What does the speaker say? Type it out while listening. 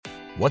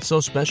What's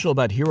so special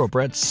about Hero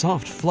Bread's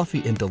soft,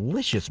 fluffy, and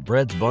delicious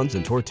breads, buns,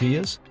 and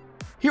tortillas?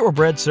 Hero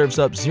Bread serves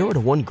up 0 to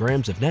 1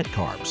 grams of net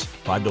carbs,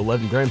 5 to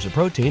 11 grams of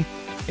protein,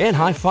 and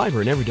high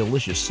fiber in every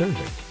delicious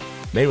serving.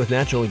 Made with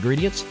natural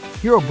ingredients,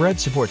 Hero Bread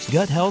supports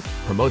gut health,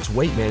 promotes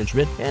weight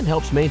management, and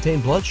helps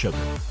maintain blood sugar.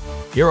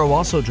 Hero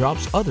also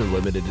drops other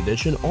limited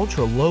edition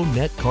ultra-low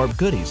net carb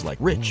goodies like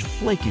rich,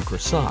 flaky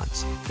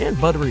croissants and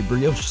buttery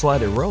brioche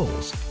slider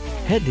rolls.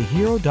 Head to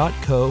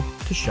hero.co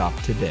to shop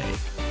today.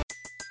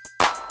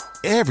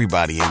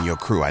 Everybody in your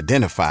crew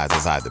identifies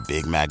as either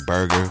Big Mac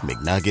Burger,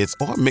 McNuggets,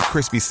 or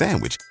McCrispy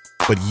Sandwich.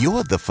 But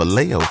you're the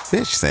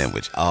Filet-O-Fish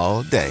Sandwich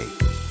all day.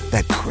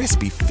 That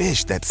crispy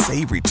fish, that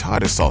savory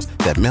tartar sauce,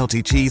 that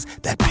melty cheese,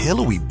 that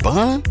pillowy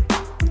bun.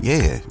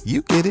 Yeah,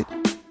 you get it.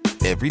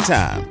 Every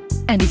time.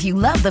 And if you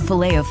love the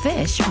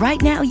Filet-O-Fish, right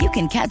now you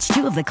can catch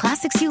 2 of the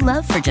classics you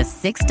love for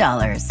just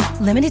 $6.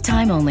 Limited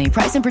time only.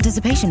 Price and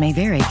participation may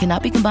vary.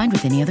 Cannot be combined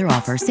with any other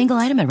offer. Single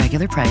item at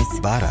regular price.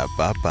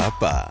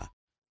 Ba-da-ba-ba-ba.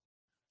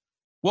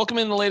 Welcome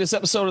in the latest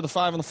episode of the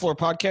Five on the Floor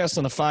podcast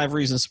on the 5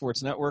 Reasons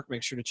Sports Network.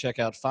 Make sure to check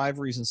out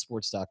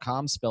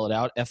 5reasonsports.com. Spell it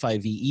out,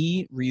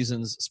 F-I-V-E,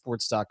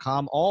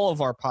 reasonsports.com. All of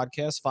our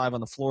podcasts, 5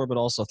 on the Floor, but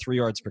also 3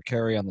 yards per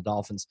carry on the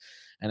Dolphins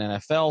and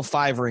NFL,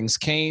 5 Rings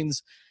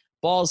Canes,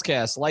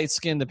 Ballscast, Light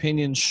Skinned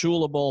Opinion,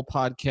 Shula Bowl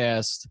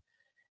podcast,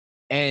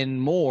 and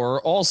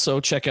more. Also,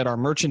 check out our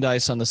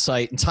merchandise on the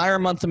site. Entire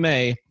month of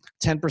May,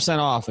 10%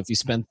 off if you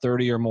spend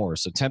 $30 or more.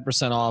 So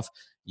 10% off.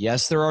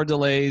 Yes, there are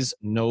delays.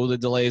 No, the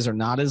delays are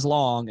not as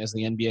long as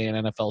the NBA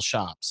and NFL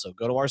shops. So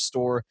go to our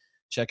store,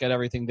 check out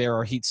everything there,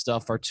 our Heat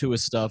stuff, our Tua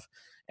stuff,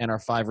 and our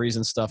 5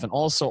 Reasons stuff. And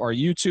also our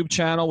YouTube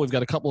channel. We've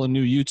got a couple of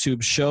new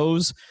YouTube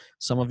shows.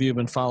 Some of you have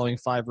been following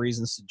 5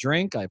 Reasons to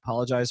Drink. I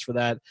apologize for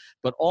that.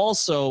 But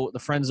also the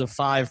Friends of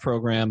 5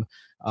 program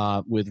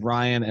with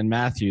Ryan and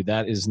Matthew.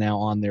 That is now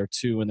on there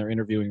too, and they're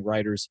interviewing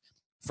writers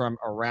from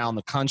around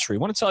the country. I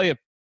want to tell you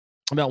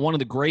about one of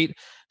the great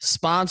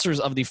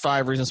sponsors of the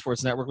 5 Reasons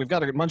Sports Network. We've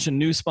got a bunch of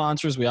new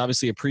sponsors. We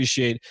obviously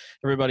appreciate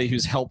everybody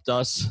who's helped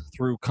us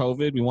through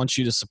COVID. We want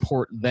you to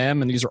support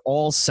them, and these are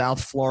all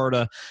South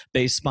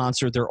Florida-based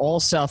sponsors. They're all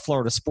South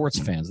Florida sports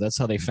fans. That's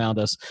how they found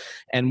us.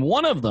 And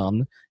one of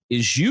them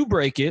is You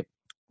Break It,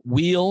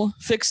 We'll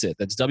Fix It.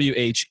 That's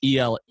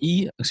W-H-E-E-L,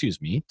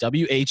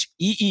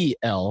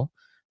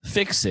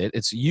 Fix It.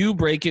 It's You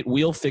Break It,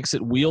 We'll Fix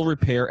It, Wheel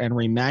Repair and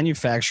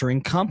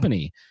Remanufacturing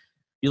Company.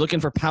 You're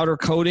looking for powder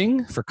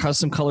coating for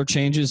custom color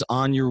changes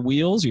on your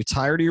wheels. You're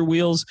tired of your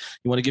wheels.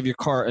 You want to give your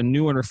car a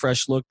new and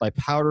refreshed look by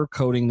powder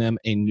coating them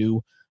a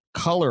new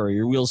color.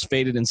 Your wheels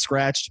faded and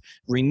scratched.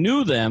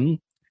 Renew them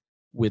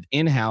with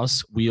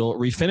in-house wheel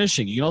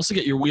refinishing. You can also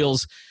get your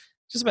wheels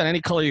just about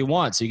any color you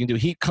want. So you can do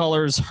heat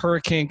colors,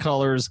 hurricane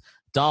colors,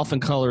 dolphin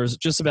colors,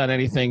 just about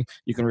anything.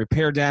 You can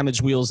repair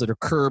damaged wheels that are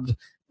curbed,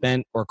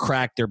 bent, or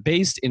cracked. They're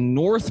based in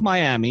North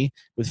Miami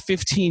with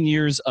 15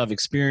 years of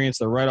experience.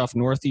 They're right off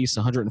Northeast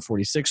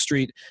 146th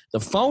Street. The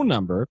phone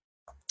number,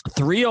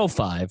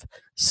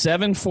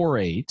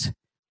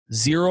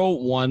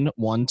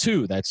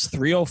 305-748-0112. That's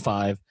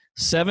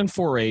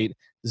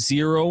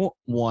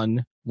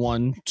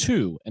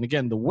 305-748-0112. And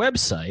again, the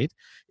website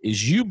is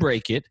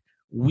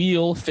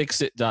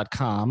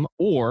youbreakit.wheelfixit.com,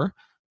 or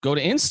go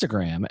to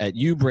Instagram at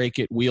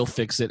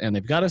youbreakitwheelfixit, and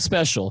they've got a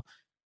special.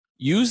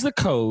 Use the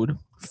code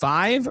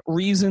 5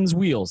 Reasons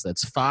Wheels.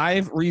 That's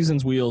 5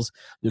 Reasons Wheels.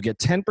 You'll get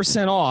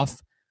 10% off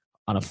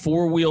on a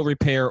 4-wheel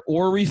repair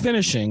or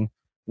refinishing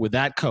with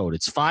that code.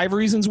 It's 5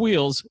 Reasons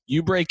Wheels.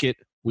 You break it,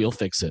 we'll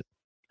fix it.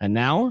 And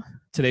now,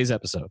 today's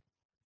episode.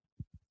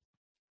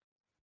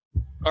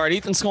 All right,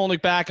 Ethan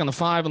Skolnick back on the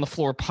 5 on the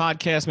Floor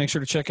podcast. Make sure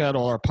to check out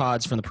all our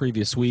pods from the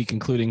previous week,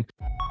 including...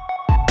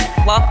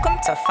 Welcome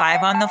to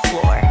 5 on the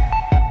Floor,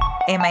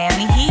 a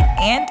Miami Heat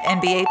and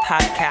NBA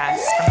podcast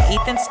from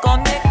Ethan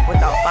Skolnick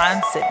with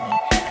Alphonse Sidney,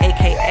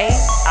 a.k.a.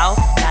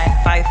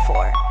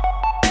 Alf954.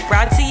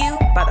 Brought to you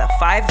by the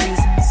 5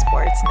 Reasons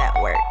Sports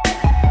Network.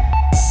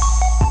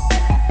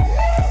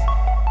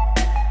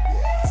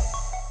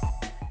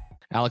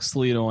 Alex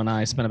Toledo and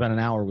I spent about an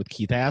hour with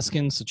Keith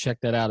Askins, so check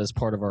that out as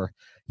part of our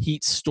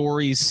Heat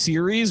Stories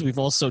series. We've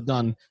also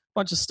done a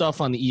bunch of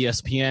stuff on the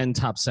ESPN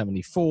Top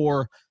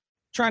 74,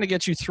 trying to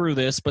get you through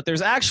this, but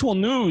there's actual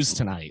news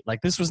tonight. Like,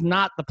 this was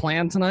not the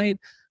plan tonight,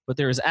 but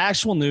there is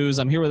actual news.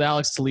 I'm here with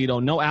Alex Toledo.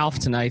 No Alf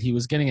tonight. He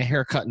was getting a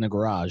haircut in the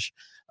garage.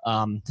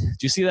 Do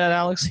you see that,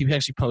 Alex? He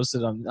actually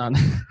posted on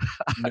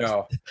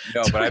No,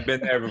 but I've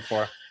been there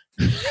before.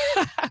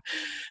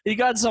 He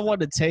got someone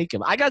to take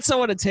him. I got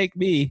someone to take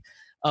me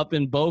up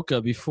in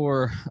Boca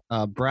before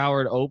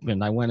Broward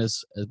opened. I went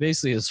as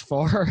basically as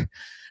far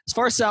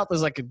south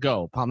as I could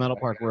go, Palmetto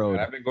Park Road.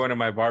 I've been going to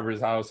my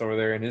barber's house over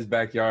there in his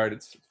backyard.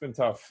 It's been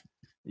tough.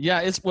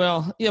 Yeah,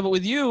 but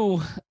with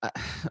you,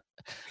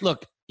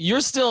 look,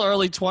 you're still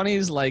early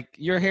 20s. Like,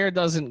 your hair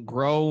doesn't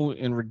grow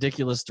in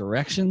ridiculous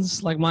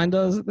directions like mine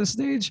does at this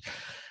stage.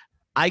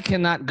 I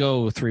cannot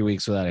go 3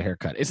 weeks without a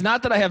haircut. It's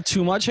not that I have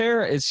too much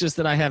hair. It's just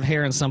that I have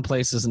hair in some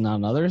places and not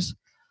in others.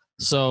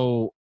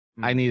 So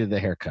I needed the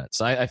haircut.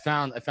 So I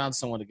found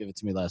someone to give it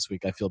to me last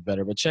week. I feel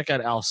better. But check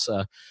out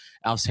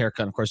Alf's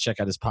haircut. Of course, check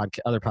out his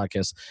other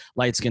podcast,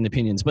 Light Skinned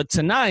Opinions. But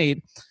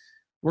tonight,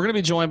 we're going to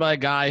be joined by a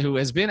guy who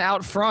has been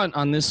out front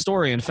on this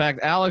story. In fact,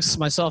 Alex,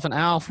 myself, and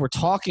Alf were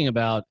talking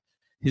about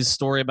his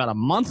story about a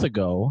month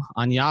ago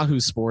on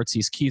Yahoo Sports.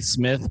 He's Keith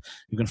Smith.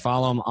 You can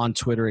follow him on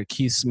Twitter at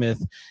Keith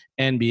Smith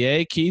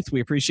NBA. Keith, we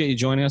appreciate you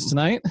joining us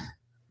tonight.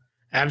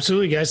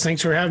 Absolutely, guys.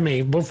 Thanks for having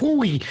me. Before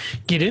we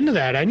get into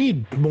that, I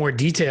need more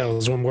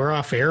details when we're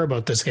off air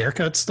about this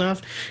haircut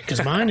stuff,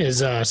 because mine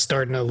is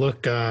starting to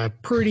look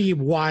pretty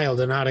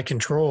wild and out of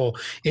control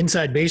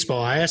inside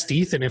baseball. I asked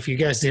Ethan if you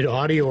guys did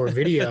audio or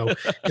video,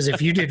 because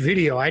if you did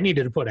video, I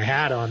needed to put a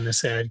hat on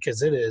this head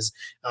because it is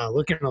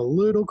looking a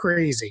little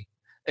crazy.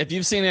 If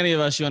you've seen any of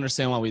us, you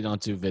understand why we don't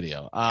do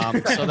video.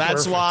 So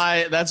that's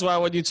why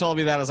when you told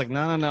me that, I was like,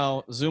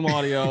 no, Zoom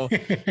audio.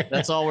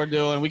 That's all we're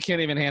doing. We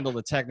can't even handle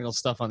the technical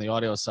stuff on the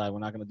audio side. We're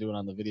not going to do it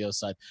on the video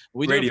side.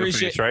 We do Radio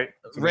appreciate face, right?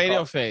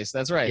 Radio face.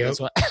 That's right. Yep.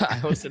 That's what I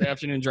hosted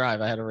Afternoon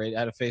Drive. I had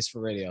a face for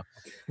radio,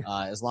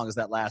 as long as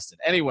that lasted.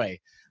 Anyway,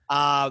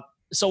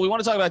 so we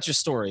want to talk about your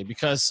story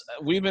because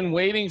we've been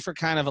waiting for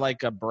kind of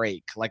like a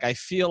break. Like I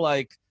feel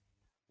like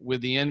with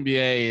the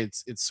NBA,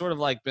 it's sort of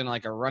like been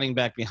like a running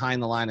back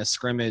behind the line of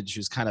scrimmage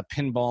who's kind of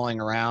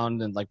pinballing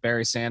around and like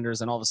Barry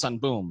Sanders, and all of a sudden,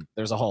 boom,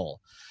 there's a hole.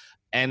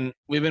 And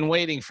we've been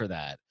waiting for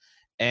that.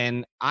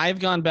 And I've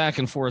gone back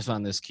and forth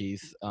on this,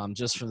 Keith,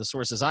 just from the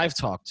sources I've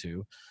talked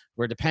to,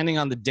 where depending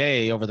on the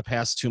day over the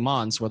past 2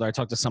 months, whether I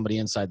talk to somebody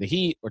inside the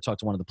Heat or talk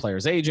to one of the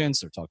players'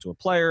 agents or talk to a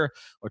player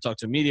or talk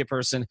to a media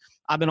person,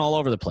 I've been all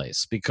over the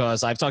place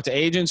because I've talked to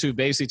agents who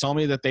basically told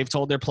me that they've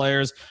told their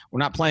players, we're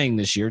not playing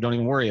this year. Don't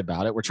even worry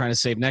about it. We're trying to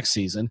save next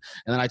season.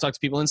 And then I talked to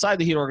people inside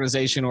the Heat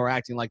organization who are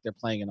acting like they're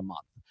playing in a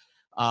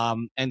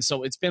month. And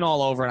so it's been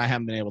all over and I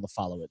haven't been able to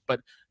follow it.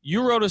 But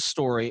you wrote a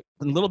story,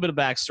 a little bit of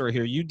backstory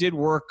here. You did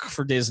work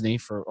for Disney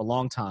for a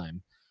long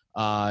time.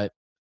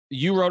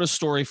 You wrote a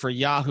story for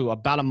Yahoo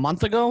about a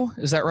month ago.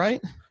 Is that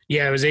right?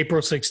 Yeah, it was April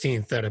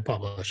 16th that it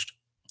published.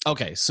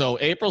 Okay, so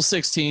April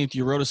 16th,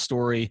 you wrote a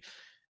story,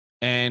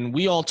 and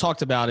we all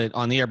talked about it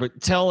on the air.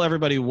 But tell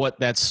everybody what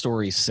that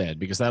story said,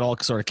 because that all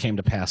sort of came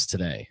to pass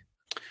today.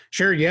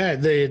 Sure, yeah.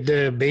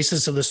 The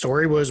basis of the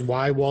story was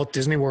why Walt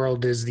Disney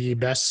World is the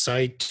best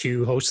site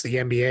to host the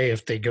NBA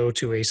if they go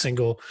to a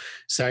single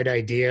site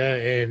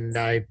idea. And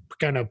I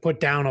kind of put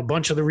down a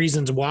bunch of the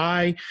reasons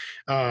why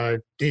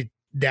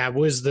that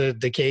was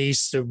the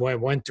case.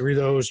 Went through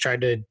those, tried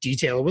to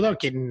detail it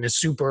without getting into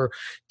super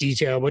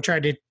detail, but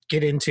tried to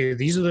get into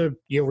these are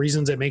the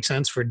reasons that make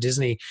sense for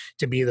Disney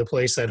to be the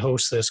place that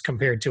hosts this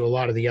compared to a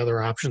lot of the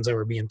other options that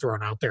were being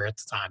thrown out there at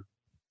the time.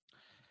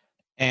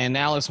 And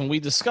Alex, when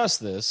we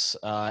discussed this,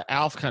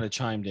 Alf kind of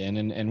chimed in,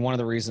 and one of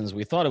the reasons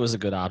we thought it was a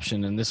good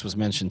option, and this was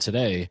mentioned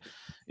today,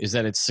 is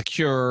that it's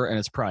secure and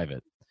it's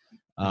private.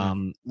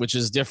 Which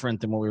is different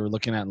than what we were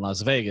looking at in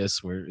Las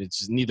Vegas, where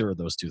it's neither of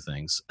those two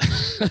things.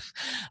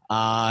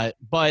 But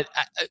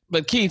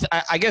Keith,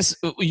 I guess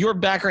your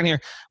background here,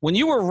 when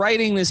you were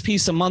writing this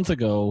piece a month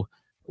ago,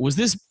 was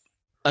this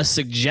a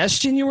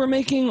suggestion you were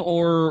making,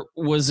 or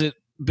was it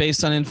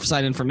based on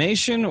inside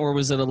information, or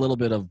was it a little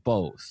bit of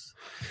both?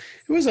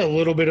 It was a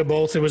little bit of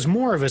both. It was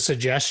more of a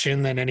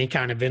suggestion than any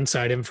kind of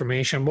inside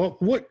information.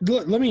 Let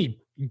me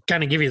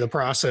kind of give you the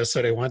process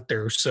that I went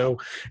through. So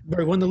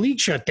when the league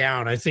shut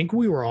down, I think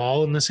we were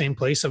all in the same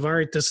place of, all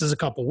right, this is a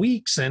couple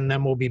weeks and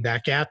then we'll be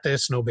back at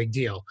this. No big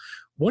deal.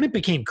 When it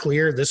became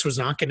clear this was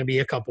not going to be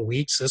a couple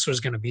weeks, this was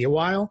going to be a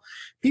while,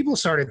 people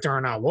started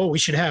throwing out, well, we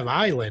should have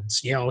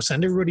islands,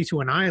 send everybody to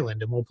an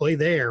island and we'll play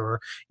there, or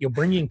you'll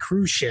bring in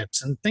cruise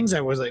ships and things.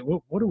 I was like,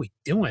 what are we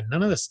doing?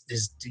 None of this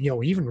is,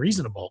 even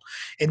reasonable.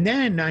 And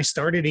then I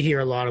started to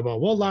hear a lot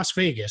about, well, Las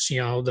Vegas,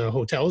 the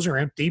hotels are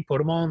empty, put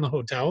them all in the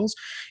hotels,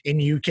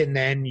 and you can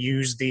then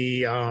use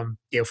the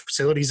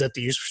facilities that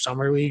they use for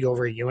Summer League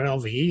over at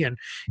UNLV,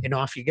 and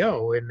off you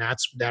go. And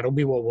that'll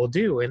be what we'll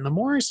do. And the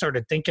more I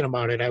started thinking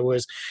about it,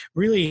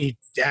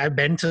 I've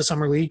been to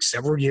Summer League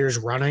several years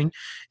running,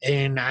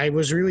 and I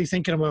was really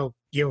thinking about,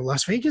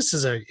 Las Vegas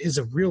is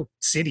a real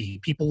city.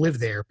 People live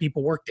there,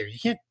 people work there. You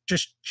can't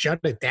just shut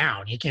it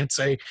down. You can't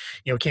say,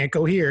 can't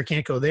go here,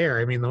 can't go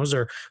there. I mean, those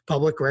are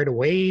public right of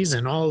ways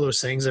and all of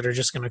those things that are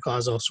just going to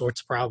cause all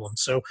sorts of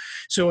problems.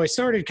 So I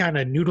started kind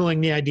of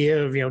noodling the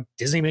idea of,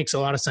 Disney makes a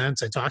lot of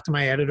sense. I talked to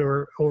my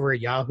editor over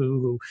at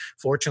Yahoo, who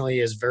fortunately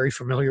is very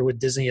familiar with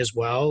Disney as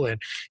well. And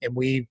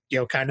we,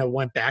 kind of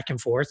went back and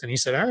forth, and he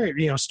said, all right,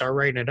 start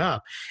writing it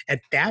up.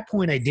 At that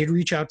point, I did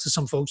reach out to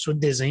some folks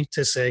with Disney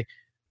to say,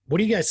 what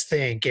do you guys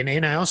think? And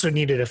I also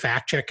needed to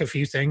fact check a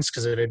few things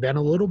because it had been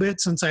a little bit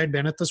since I had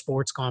been at the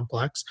sports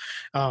complex,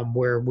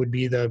 where it would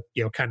be the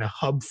kind of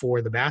hub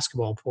for the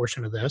basketball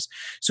portion of this.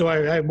 So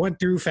I went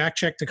through, fact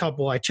checked a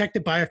couple. I checked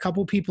it by a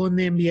couple people in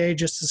the NBA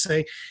just to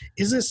say,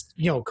 is this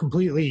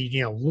completely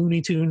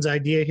Looney Tunes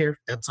idea here?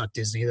 That's not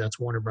Disney, that's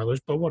Warner Brothers,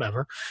 but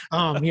whatever.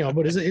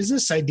 But is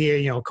this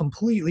idea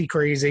completely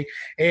crazy?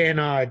 And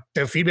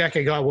the feedback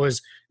I got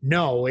was,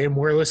 no, and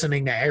we're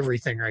listening to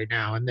everything right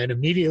now. And then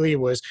immediately it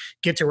was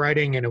get to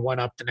writing, and it went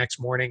up the next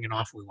morning, and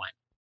off we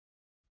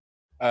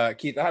went.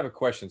 Keith, I have a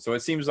question. So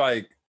it seems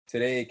like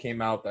today it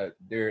came out that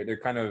they're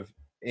kind of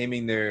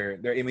aiming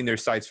their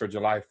sights for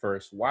July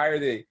 1st. Why are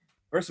they?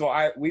 First of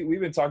all, we've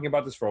been talking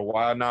about this for a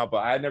while now, but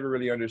I never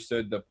really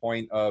understood the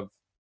point of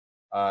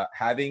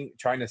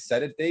trying to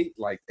set a date.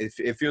 Like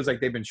it feels like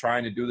they've been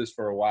trying to do this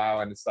for a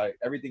while, and it's like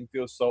everything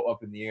feels so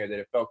up in the air that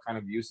it felt kind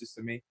of useless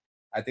to me.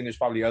 I think there's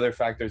probably other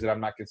factors that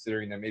I'm not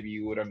considering that maybe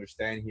you would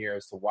understand here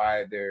as to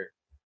why they're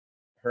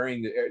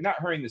not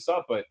hurrying this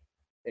up, but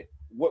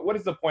what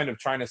is the point of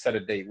trying to set a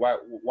date? Why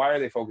are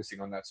they focusing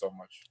on that so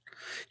much?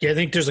 Yeah, I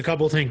think there's a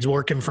couple of things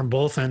working from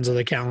both ends of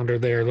the calendar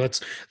there.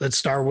 Let's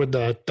start with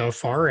the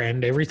far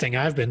end. Everything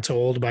I've been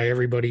told by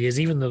everybody is,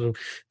 even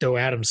though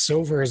Adam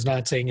Silver is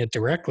not saying it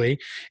directly,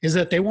 is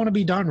that they want to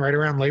be done right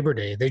around Labor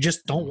Day. They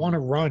just don't want to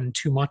run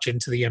too much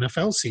into the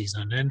NFL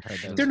season, and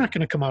they're not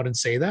going to come out and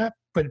say that.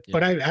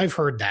 But I've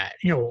heard that,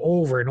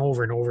 over and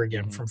over and over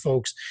again from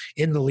folks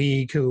in the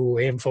league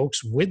and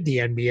folks with the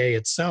NBA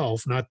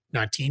itself, not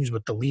teams,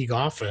 but the league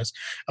office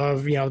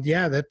of,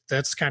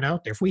 that's kind of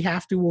out there. If we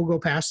have to, we'll go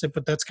past it,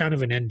 but that's kind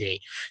of an end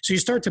date. So you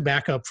start to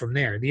back up from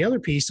there. The other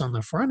piece on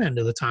the front end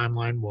of the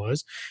timeline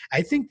was,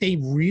 I think they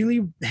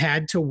really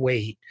had to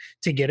wait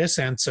to get a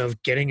sense of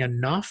getting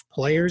enough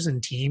players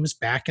and teams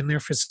back in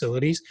their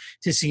facilities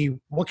to see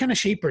what kind of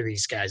shape are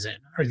these guys in.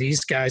 Are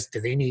these guys,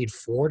 do they need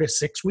 4 to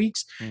 6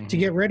 weeks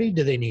to get ready?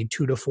 Do they need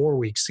 2 to 4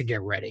 weeks to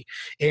get ready?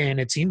 And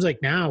it seems like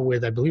now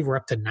with, I believe we're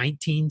up to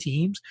 19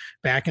 teams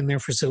back in their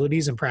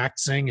facilities and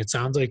practicing, it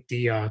sounds like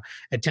the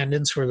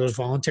attendance for those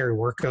voluntary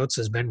workouts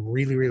has been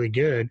really, really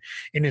good.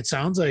 And it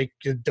sounds like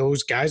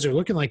those guys are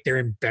looking like they're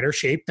in better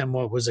shape than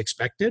what was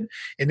expected,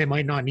 and they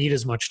might not need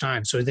as much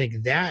time. So I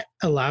think that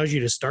allows you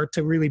to start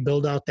to really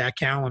build out that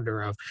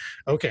calendar of,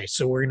 okay,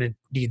 so we're going to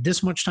need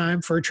this much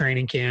time for a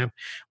training camp.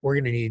 We're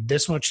going to need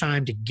this much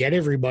time to get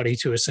everybody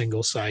to a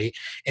single site.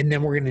 And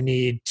then we're going to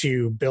need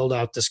to build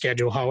out the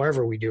schedule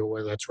however we do it,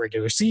 whether it's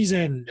regular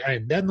season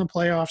and then the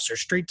playoffs or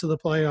straight to the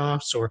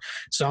playoffs or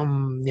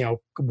some,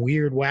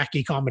 weird,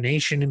 wacky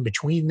combination in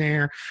between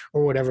there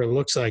or whatever it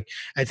looks like.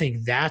 I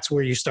think that's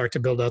where you start to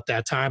build out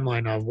that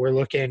timeline of, we're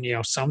looking,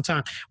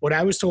 sometime. What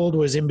I was told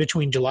was in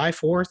between July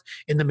 4th,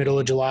 in the middle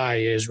of July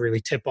is really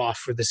tip off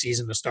for the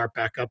season to start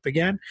back up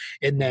again.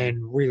 And then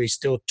really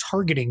still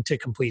targeting to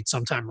complete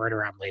sometime right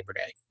around Labor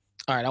Day.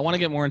 All right, I want to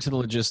get more into the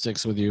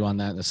logistics with you on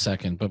that in a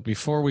second. But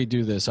before we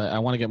do this, I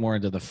want to get more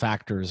into the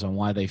factors on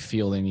why they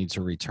feel they need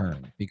to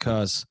return,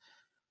 because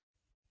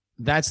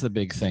that's the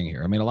big thing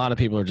here. I mean, a lot of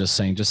people are just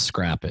saying, just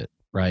scrap it,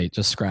 right?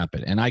 Just scrap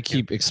it. And I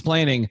keep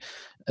explaining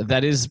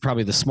that is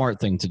probably the smart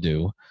thing to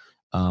do.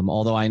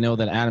 Although I know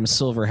that Adam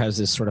Silver has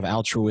this sort of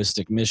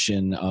altruistic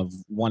mission of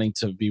wanting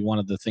to be one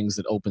of the things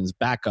that opens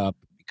back up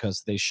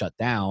because they shut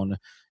down,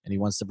 and he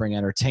wants to bring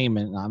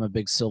entertainment. And I'm a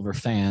big Silver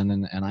fan,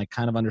 and I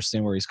kind of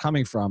understand where he's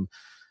coming from.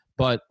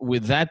 But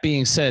with that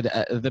being said,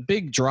 the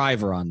big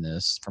driver on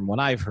this, from what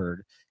I've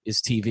heard,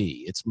 is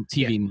TV. It's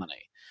TV money.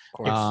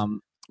 Of course.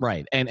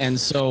 Right. And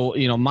so,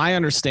 my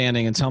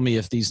understanding, and tell me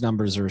if these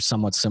numbers are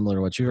somewhat similar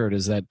to what you heard,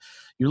 is that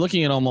you're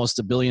looking at almost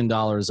 $1 billion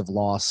of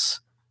loss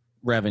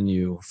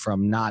revenue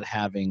from not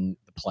having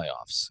the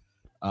playoffs.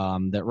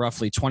 That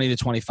roughly 20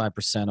 to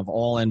 25% of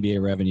all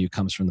NBA revenue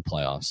comes from the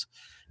playoffs.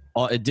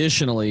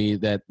 Additionally,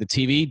 that the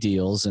TV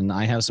deals, and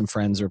I have some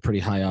friends who are pretty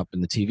high up in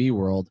the TV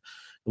world,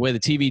 the way the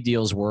TV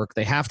deals work,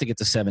 they have to get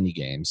to 70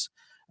 games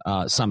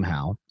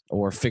somehow,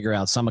 or figure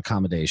out some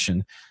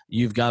accommodation.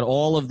 You've got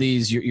all of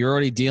these, you're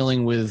already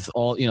dealing with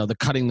all, the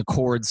cutting the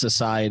cord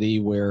society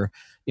where,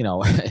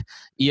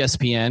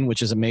 ESPN,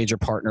 which is a major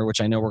partner,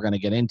 which I know we're going to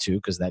get into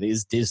because that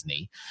is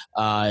Disney,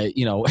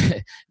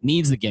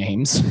 needs the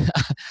games,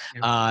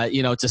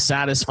 to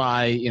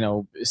satisfy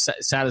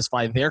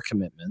their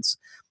commitments.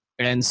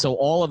 And so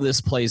all of this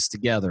plays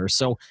together.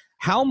 So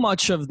how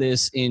much of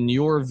this, in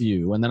your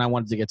view, and then I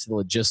wanted to get to the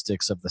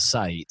logistics of the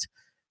site,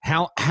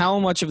 how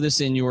much of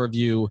this, in your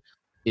view,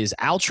 is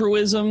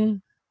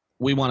altruism?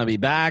 We want to be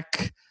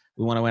back.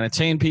 We want to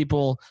entertain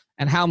people.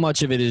 And how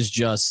much of it is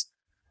just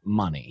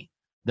money?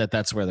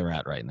 That's where they're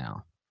at right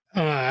now.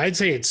 I'd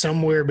say it's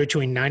somewhere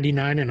between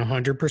 99 and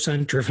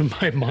 100% driven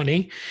by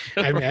money.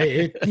 I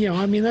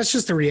mean, that's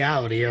just the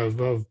reality of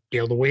the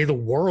way the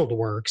world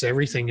works.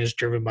 Everything is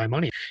driven by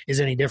money. Is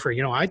any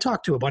different? I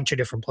talked to a bunch of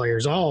different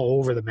players all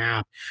over the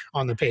map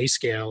on the pay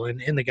scale,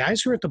 and the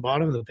guys who are at the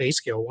bottom of the pay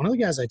scale, one of the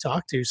guys I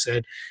talked to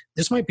said,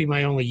 this might be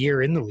my only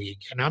year in the league,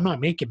 and I'm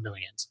not making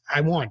millions.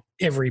 I want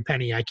every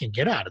penny I can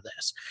get out of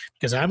this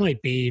because I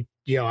might be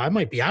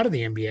out of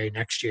the NBA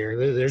next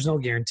year. There's no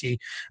guarantee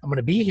I'm going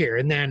to be here.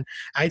 And then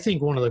I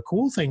think one of the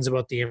cool things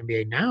about the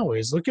NBA now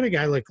is look at a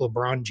guy like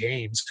LeBron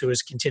James, who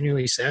has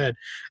continually said,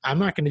 I'm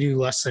not going to do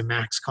less than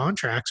max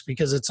contracts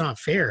because it's not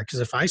fair. Because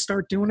if I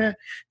start doing it,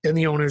 then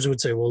the owners would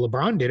say, well,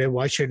 LeBron did it.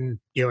 Why shouldn't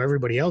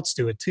everybody else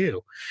do it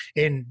too.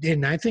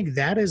 And I think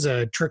that is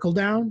a trickle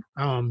down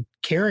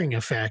caring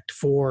effect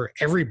for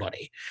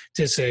everybody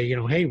to say,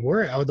 hey,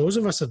 those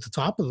of us at the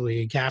top of the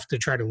league have to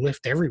try to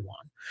lift everyone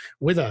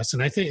with us.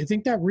 And I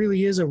think that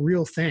really is a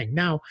real thing.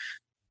 Now,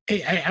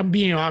 I'm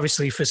being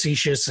obviously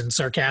facetious and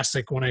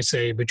sarcastic when I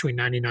say between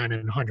 99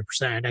 and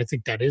 100%. I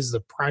think that is the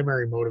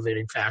primary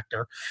motivating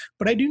factor.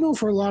 But I do know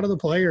for a lot of the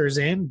players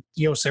and,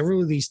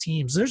 several of these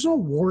teams, there's no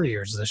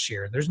warriors this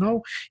year. There's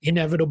no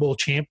inevitable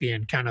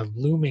champion kind of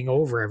looming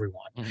over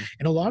everyone. Mm-hmm.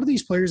 And a lot of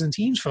these players and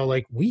teams felt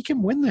like we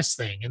can win this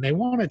thing. And they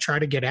want to try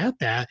to get at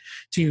that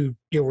to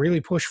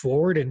really push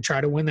forward and try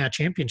to win that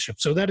championship.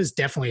 So that is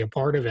definitely a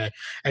part of it.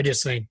 I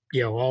just think,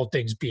 all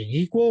things being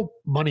equal,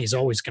 money's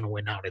always going to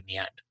win out in the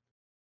end.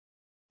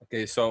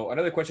 Okay, so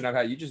another question I've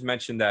had, you just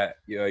mentioned that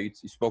you've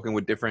spoken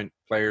with different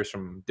players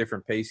from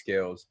different pay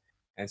scales,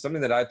 and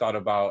something that I thought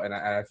about, and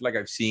I feel like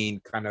I've seen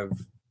kind of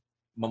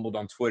mumbled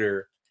on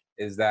Twitter,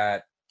 is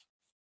that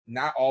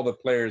not all the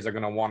players are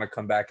going to want to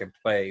come back and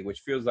play,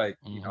 which feels like,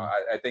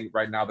 I think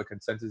right now the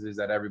consensus is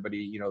that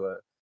everybody,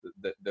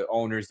 the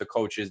owners, the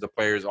coaches, the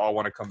players all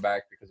want to come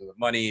back because of the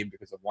money,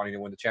 because of wanting to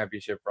win the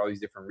championship, for all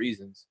these different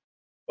reasons.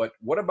 But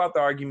what about the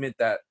argument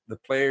that the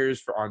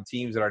players on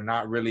teams that are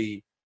not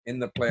really in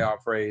the playoff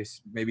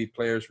race, maybe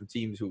players from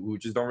teams who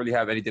just don't really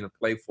have anything to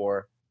play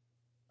for,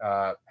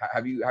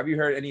 have you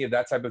heard any of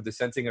that type of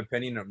dissenting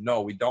opinion of, no,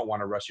 we don't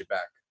want to rush it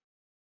back?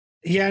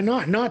 Yeah,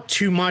 not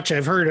too much.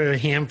 I've heard a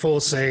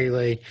handful say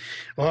like,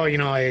 well,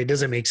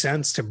 does it make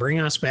sense to bring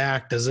us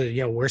back? Does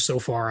it, we're so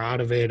far out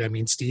of it. I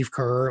mean, Steve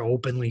Kerr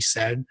openly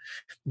said,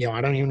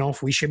 I don't even know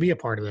if we should be a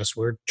part of this.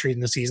 We're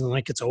treating the season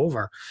like it's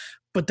over.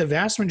 But the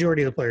vast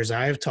majority of the players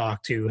I've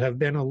talked to have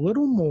been a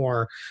little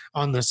more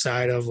on the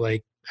side of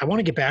like, I want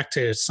to get back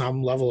to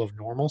some level of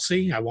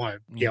normalcy. I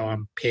want,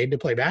 I'm paid to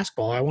play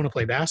basketball. I want to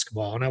play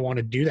basketball, and I want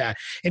to do that.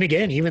 And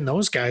again, even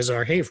those guys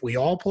are, hey, if we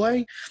all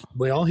play,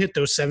 we all hit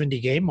those 70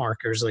 game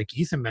markers like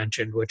Ethan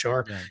mentioned, which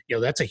are,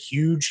 that's a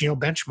huge,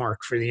 benchmark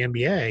for the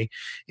NBA,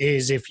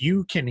 is if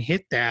you can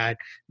hit that,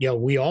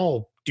 we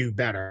all do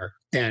better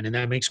then, and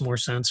that makes more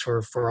sense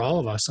for all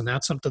of us. And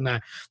that's something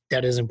that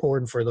is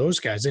important for those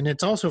guys. And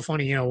it's also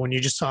funny, when you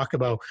just talk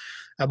about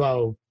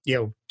are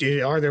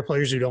there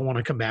players who don't want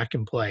to come back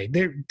and play?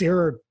 There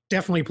are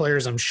definitely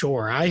players, I'm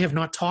sure. I have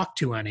not talked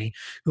to any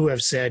who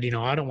have said,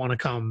 I don't want to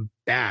come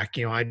back.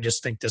 I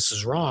just think this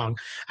is wrong.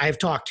 I've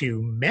talked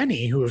to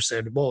many who have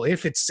said, well,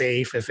 if it's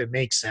safe, if it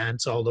makes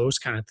sense, all those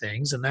kind of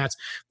things. And that's,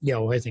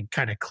 I think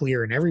kind of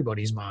clear in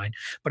everybody's mind.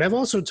 But I've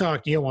also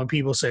talked, when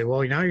people say,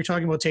 well, now you're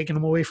talking about taking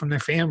them away from their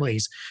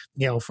families,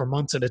 for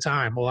months at a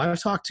time. Well,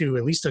 I've talked to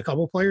at least a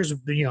couple of players,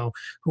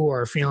 who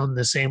are feeling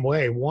the same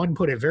way. One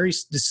put it very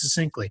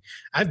succinctly.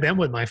 I've been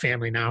with my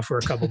family now for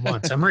a couple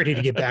months. I'm ready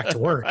to get back to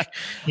work.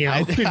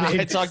 I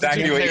talked to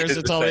two players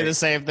who told me the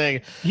same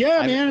thing.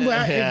 Yeah, man.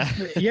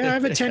 I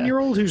have a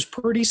 10-year-old who's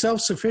pretty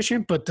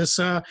self-sufficient, but this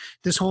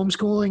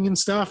homeschooling and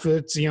stuff,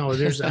 it's,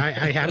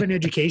 I have an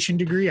education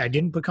degree. I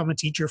didn't become a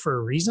teacher for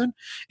a reason.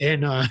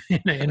 And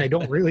I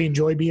don't really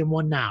enjoy being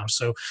one now.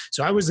 So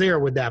I was there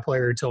with that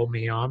player who told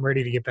me, I'm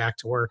ready to get back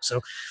to work.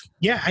 So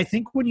yeah, I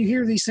think when you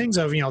hear these things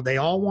of, they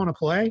all want to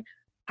play,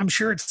 I'm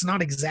sure it's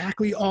not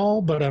exactly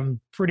all, but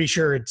I'm pretty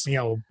sure it's,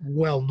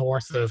 well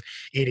north of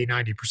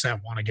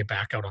 80-90% want to get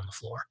back out on the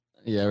floor.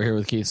 Yeah, we're here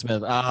with Keith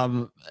Smith.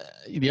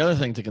 The other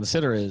thing to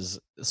consider is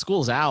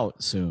school's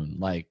out soon.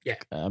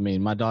 I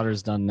mean, my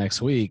daughter's done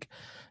next week,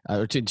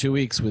 or 2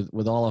 weeks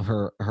with all of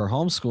her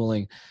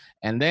homeschooling.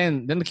 And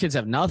then the kids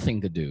have nothing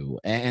to do.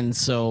 And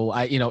so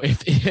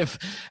if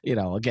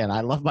again,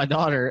 I love my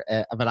daughter,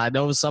 but I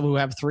know some who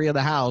have 3 of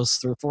the house,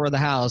 3 or 4 of the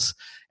house,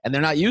 and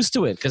they're not used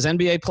to it, because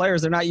NBA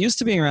players, they're not used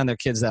to being around their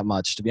kids that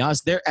much, to be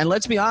honest. And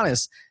let's be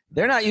honest,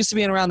 they're not used to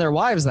being around their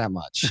wives that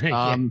much.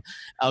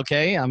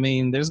 Okay. I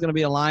mean, there's going to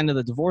be a line to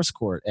the divorce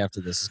court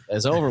after this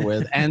is over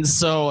with. And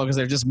so, because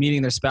they're just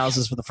meeting their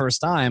spouses for the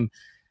first time.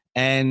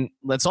 And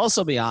let's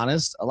also be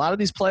honest, a lot of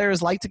these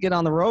players like to get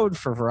on the road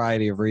for a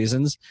variety of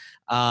reasons,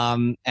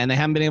 and they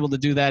haven't been able to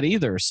do that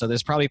either. So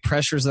there's probably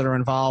pressures that are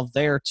involved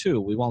there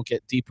too. We won't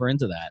get deeper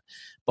into that.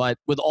 But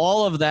with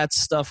all of that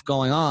stuff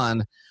going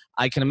on,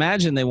 I can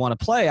imagine they want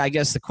to play. I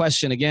guess the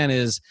question again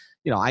is,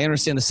 I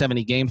understand the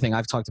 70 game thing.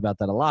 I've talked about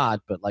that a lot,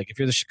 but if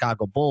you're the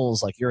Chicago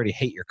Bulls, you already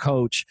hate your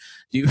coach.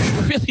 Do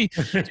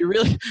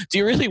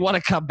you really want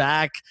to come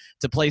back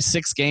to play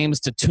 6 games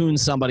to tune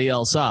somebody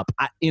else up?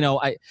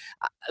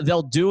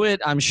 They'll do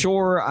it. I'm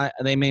sure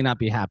they may not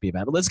be happy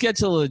about it. But let's get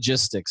to the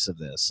logistics of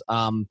this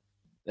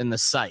and the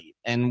site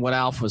and what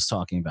Alf was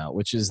talking about,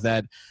 which is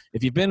that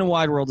if you've been to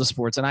Wide World of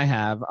Sports, and I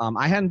have,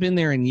 I hadn't been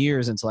there in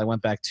years until I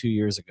went back 2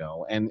 years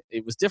ago, and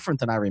it was different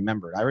than I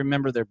remembered. I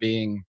remember there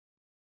being,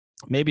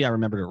 maybe I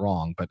remembered it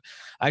wrong, but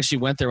I actually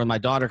went there with my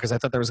daughter because I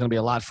thought there was going to be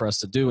a lot for us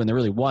to do, and there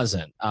really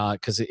wasn't,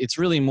 because it's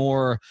really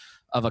more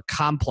of a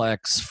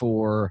complex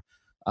for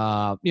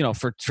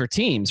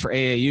teams, for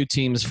AAU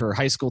teams, for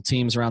high school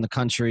teams around the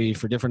country,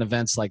 for different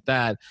events like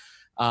that.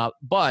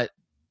 But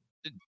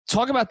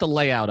talk about the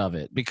layout of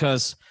it,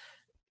 because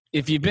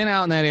if you've been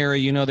out in that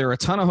area, you know there are a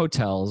ton of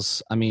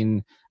hotels. I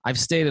mean, I've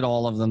stayed at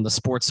all of them. The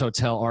Sports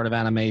Hotel, Art of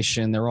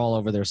Animation, they're all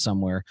over there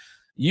somewhere.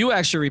 You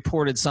actually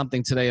reported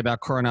something today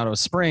about Coronado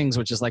Springs,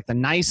 which is like the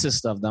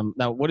nicest of them.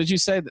 Now, what did you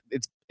say?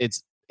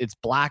 It's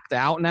blacked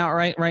out now,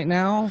 right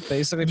now,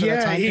 basically for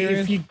that time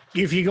period?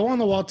 If you go on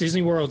the Walt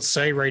Disney World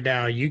site right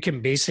now, you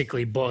can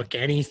basically book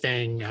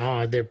anything.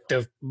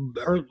 The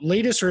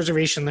latest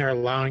reservation they're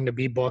allowing to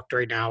be booked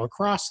right now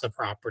across the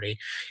property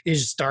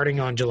is starting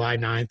on July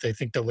 9th. I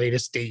think the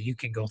latest date you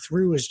can go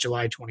through is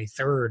July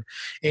 23rd.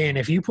 And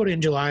if you put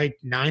in July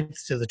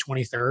 9th to the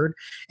 23rd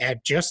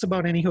at just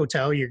about any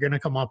hotel, you're going to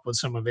come up with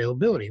some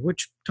availability,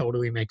 which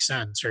totally makes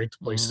sense, right?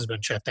 The place has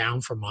been shut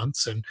down for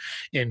months and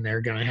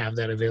they're going to have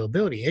that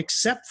availability,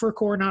 except for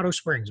Coronado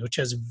Springs, which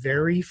has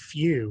very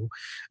few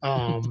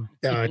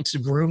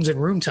rooms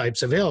and room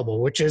types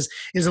available, which is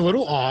a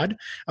little odd.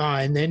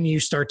 And then you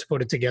start to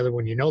put it together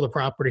when you know the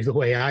property the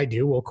way I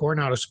do. Well,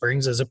 Coronado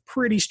Springs is a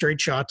pretty straight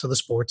shot to the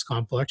sports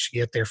complex.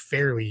 You get there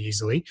fairly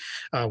easily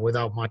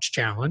without much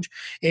challenge.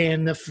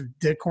 And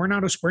the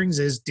Coronado Springs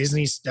is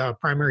Disney's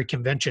primary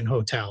convention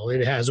hotel.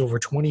 It has over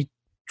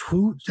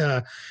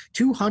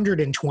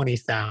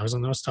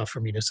 220,000, that was tough for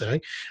me to say,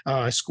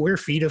 square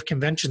feet of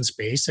convention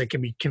space that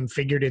can be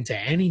configured into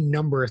any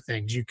number of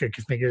things. You could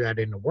configure that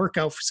into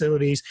workout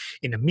facilities,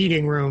 into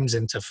meeting rooms,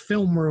 into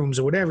film rooms,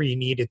 or whatever you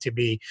need it to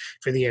be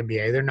for the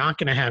NBA. They're not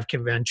going to have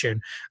convention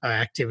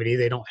activity.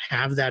 They don't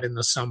have that in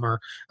the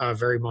summer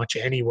very much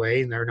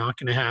anyway, and they're not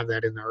going to have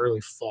that in the early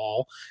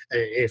fall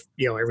if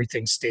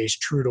everything stays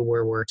true to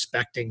where we're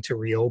expecting to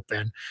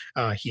reopen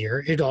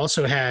here. It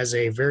also has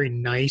a very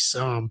nice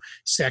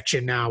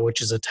section now,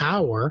 which is a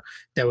tower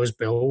that was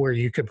built where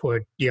you could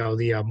put,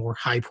 the more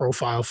high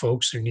profile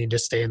folks who need to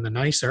stay in the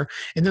nicer.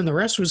 And then the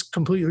rest was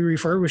completely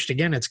refurbished.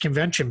 Again, it's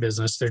convention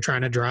business. They're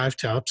trying to drive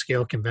to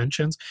upscale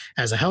conventions.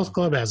 Has a health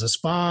club, has a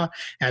spa,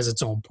 has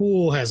its own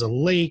pool, has a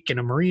lake and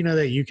a marina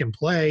that you can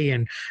play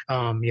and,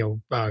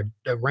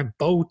 rent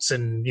boats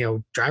and,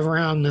 drive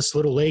around this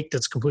little lake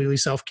that's completely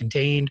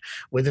self-contained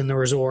within the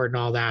resort and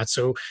all that.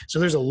 So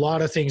there's a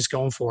lot of things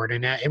going for it.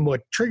 And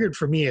what triggered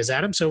for me is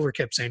Adam Silver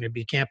kept saying it'd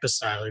be campus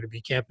style.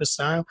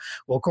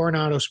 Well,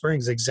 Coronado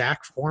Springs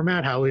exact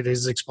format, how it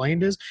is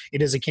explained is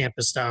it is a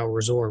campus style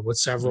resort with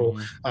several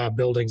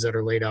buildings that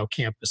are laid out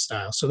campus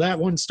style. So that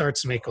one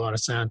starts to make a lot of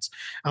sense.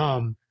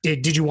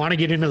 Did you want to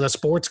get into the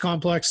sports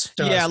complex?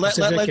 Let's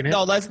get into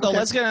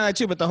that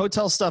too. But the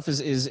hotel stuff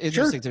is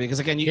interesting to me because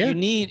again,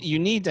 you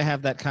need to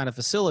have that kind of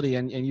facility.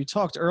 And you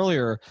talked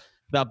earlier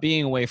about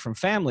being away from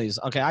families.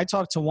 Okay, I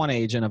talked to one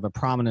agent of a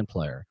prominent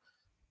player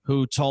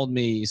who told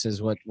me, he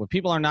says, what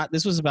people are not,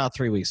 this was about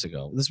 3 weeks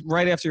ago. This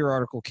right after your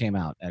article came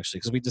out, actually,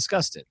 because we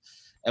discussed it.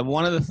 And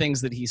one of the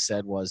things that he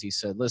said,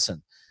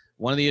 listen,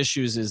 one of the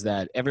issues is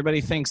that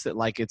everybody thinks that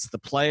like it's the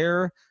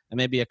player and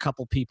maybe a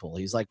couple people.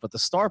 He's like, but the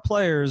star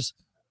players,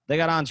 they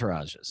got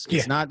entourages.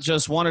 It's not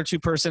just one or two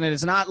person. And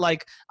it's not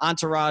like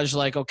entourage,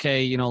 like,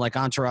 okay, like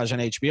Entourage on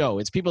HBO.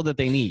 It's people that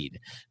they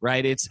need,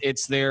 right?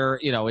 It's their,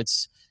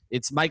 it's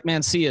Mike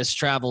Mancias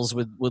travels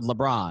with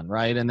LeBron,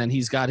 right? And then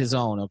he's got his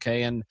own,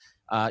 okay? And,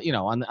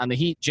 on the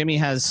Heat, Jimmy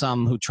has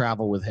some who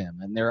travel with him,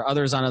 and there are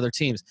others on other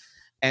teams.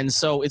 And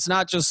so it's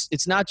not just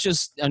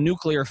a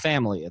nuclear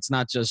family. It's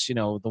not just,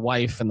 the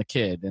wife and the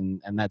kid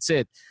and that's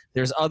it.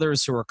 There's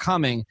others who are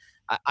coming.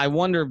 I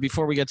wonder,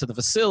 before we get to the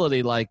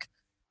facility, like,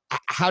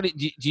 how do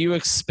you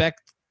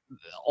expect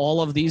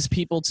all of these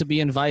people to be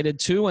invited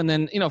to? And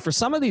then, for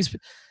some of these,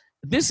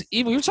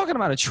 even you're talking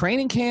about a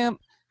training camp,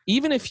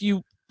 even if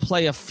you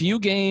play a few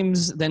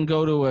games, then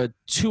go to a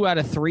 2 out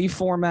of 3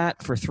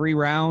 format for 3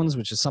 rounds,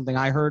 which is something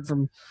I heard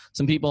from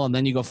some people, and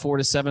then you go 4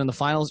 to 7 in the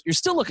finals, you're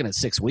still looking at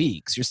 6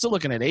 weeks. You're still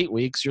looking at 8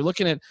 weeks. You're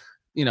looking at,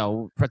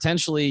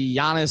 potentially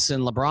Giannis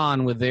and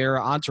LeBron with their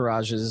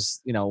entourages,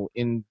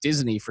 in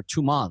Disney for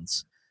 2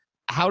 months.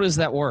 How does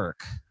that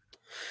work?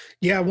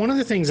 Yeah, one of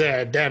the things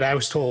that I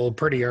was told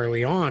pretty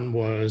early on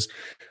was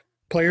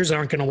players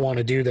aren't going to want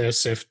to do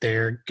this if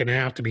they're going to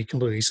have to be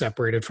completely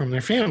separated from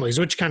their families,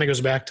 which kind of goes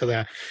back to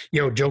that,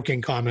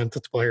 joking comment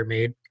that the player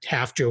made,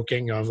 half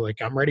joking of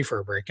like, I'm ready for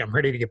a break. I'm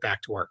ready to get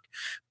back to work.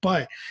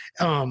 But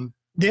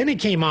then it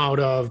came out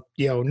of,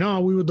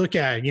 no, we would look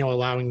at,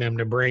 allowing them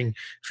to bring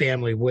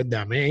family with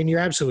them. And you're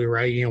absolutely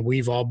right.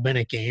 We've all been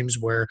at games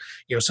where,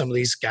 some of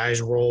these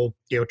guys roll,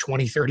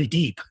 20, 30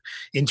 deep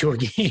into a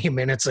game.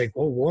 And it's like,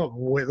 well,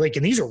 what, like,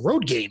 and these are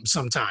road games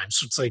sometimes.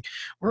 So it's like,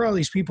 where are all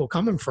these people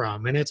coming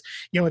from? And it's,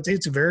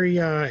 it's very,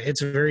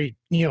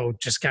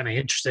 just kind of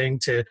interesting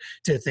to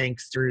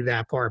think through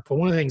that part. But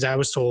one of the things I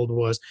was told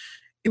was,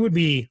 it would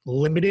be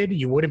limited.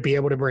 You wouldn't be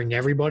able to bring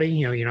everybody.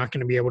 You're not going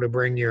to be able to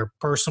bring your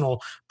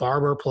personal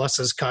barber plus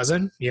his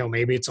cousin.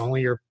 Maybe it's only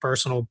your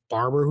personal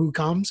barber who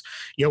comes,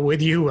 with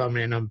you. I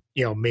mean, I'm,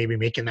 maybe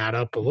making that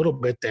up a little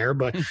bit there,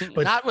 but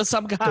not with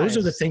some guys. Those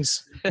are the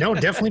things. No,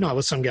 definitely not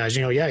with some guys.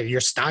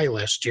 Your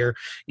stylist, your,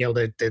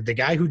 the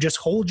guy who just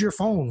holds your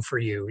phone for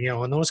you,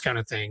 and those kind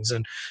of things.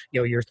 And,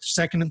 your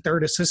second and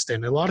third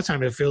assistant. A lot of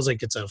times it feels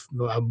like it's a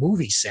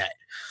movie set.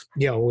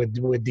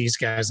 with these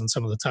guys and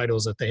some of the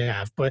titles that they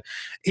have. But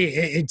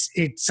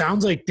it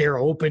sounds like they're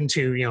open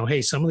to,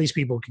 hey, some of these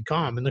people can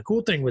come. And the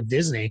cool thing with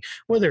Disney,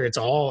 whether it's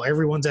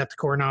everyone's at the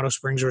Coronado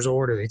Springs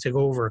Resort or they took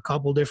over a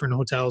couple different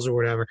hotels or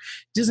whatever,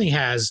 Disney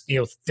has,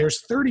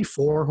 there's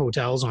 34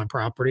 hotels on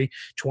property,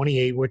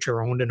 28 which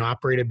are owned and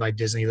operated by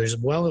Disney. There's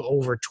well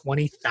over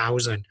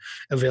 20,000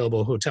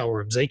 available hotel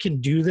rooms. They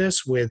can do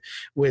this with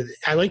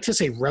I like to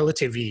say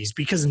relative ease,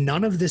 because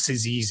none of this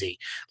is easy.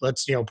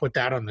 Let's put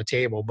that on the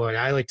table. But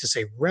I like to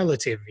say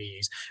relative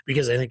ease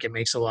because I think it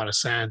makes a lot of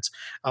sense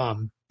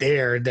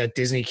there that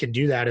Disney can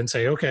do that and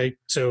say, okay,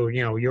 so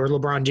you're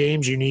LeBron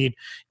James, you need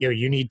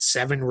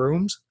 7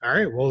 rooms. All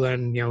right, well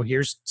then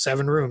here's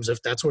 7 rooms.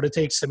 If that's what it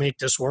takes to make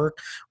this work,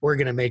 we're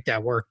going to make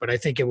that work. But I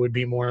think it would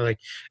be more like,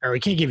 all right,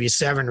 we can't give you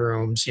 7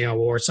 rooms,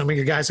 or some of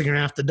your guys are going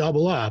to have to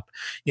double up,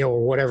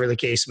 or whatever the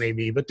case may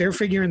be. But they're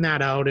figuring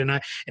that out. And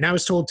I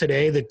was told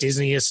today that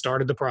Disney has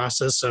started the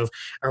process of,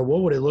 or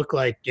what would it look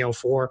like,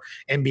 for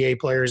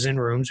NBA players in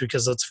rooms?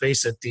 Because let's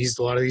face it,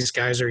 a lot of these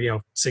guys are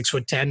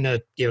 6'10"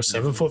 to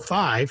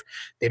 7'5".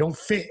 They don't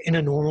fit in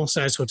a normal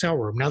size hotel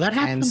room. Now that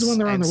happens when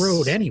they're on the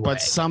road anyway.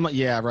 But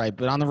right.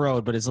 But on the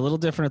road, but it's a little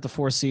different at the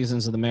Four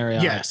Seasons of the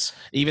Marriott. Yes.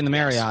 Even the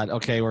Marriott,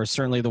 okay, or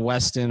certainly the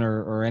Westin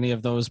or any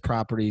of those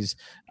properties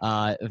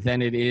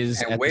than it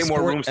is and at way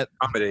more rooms to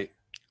accommodate.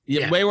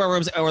 Yeah, way more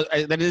rooms than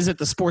it is at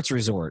the sports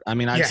resort. I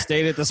mean, I've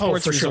stayed at the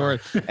sports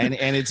resort, sure. and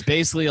it's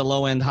basically a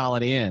low end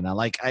Holiday Inn.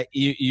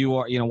 You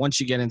are once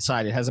you get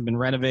inside, it hasn't been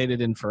renovated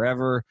in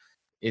forever.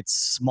 It's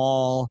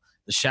small.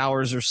 The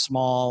showers are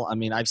small. I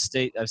mean, I've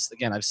stayed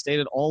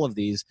at all of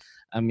these.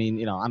 I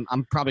mean,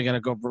 I'm probably going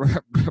to go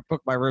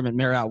book my room at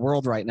Marriott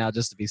World right now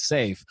just to be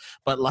safe.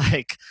 But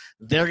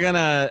they're going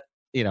to,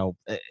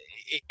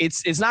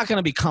 it's not going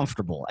to be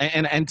comfortable.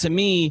 And to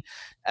me,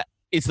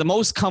 it's the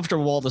most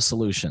comfortable of all the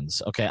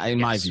solutions, okay,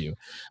 in my view.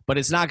 But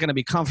it's not going to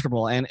be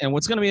comfortable. And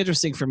what's going to be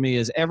interesting for me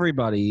is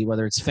everybody,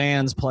 whether it's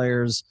fans,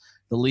 players,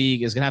 the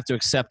league, is going to have to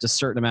accept a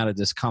certain amount of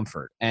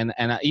discomfort. And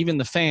even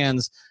the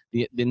fans,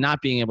 the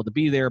not being able to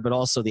be there, but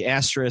also the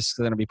asterisks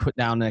are going to be put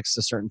down next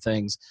to certain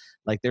things.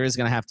 There is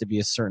going to have to be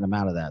a certain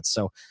amount of that.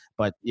 So,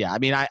 but yeah, I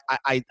mean, I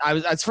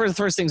was, that's one of the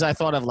first things I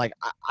thought of.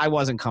 I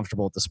wasn't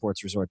comfortable at the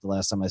sports resort the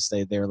last time I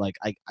stayed there.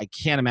 I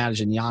can't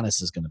imagine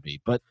Giannis is going to be,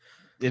 but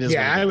it is.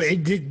 Yeah,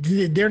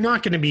 they're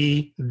not going to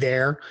be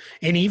there.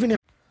 And even if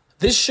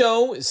this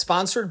show is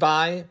sponsored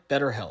by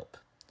BetterHelp.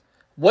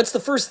 What's the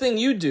first thing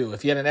you'd do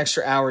if you had an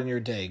extra hour in your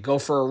day? Go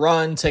for a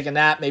run, take a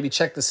nap, maybe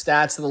check the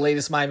stats of the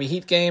latest Miami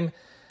Heat game?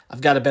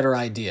 I've got a better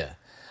idea.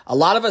 A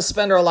lot of us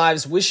spend our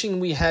lives wishing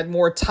we had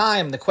more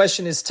time. The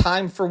question is,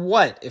 time for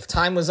what? If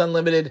time was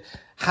unlimited,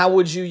 how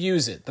would you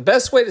use it? The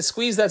best way to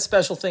squeeze that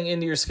special thing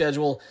into your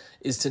schedule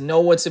is to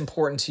know what's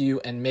important to you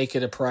and make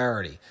it a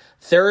priority.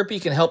 Therapy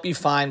can help you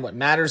find what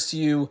matters to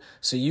you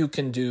so you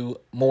can do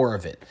more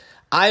of it.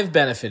 I've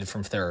benefited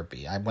from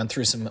therapy. I went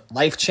through some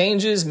life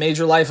changes,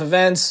 major life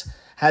events,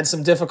 had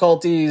some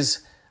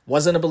difficulties,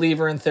 wasn't a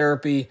believer in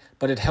therapy,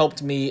 but it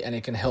helped me and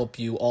it can help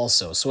you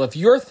also. So if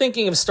you're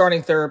thinking of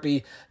starting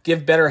therapy,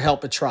 give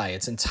BetterHelp a try.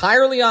 It's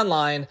entirely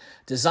online,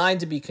 designed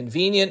to be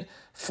convenient,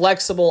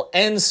 flexible,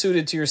 and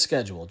suited to your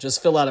schedule.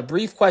 Just fill out a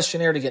brief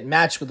questionnaire to get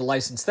matched with a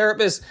licensed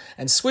therapist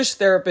and switch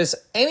therapists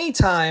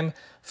anytime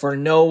for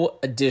no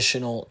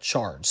additional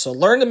charge. So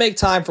learn to make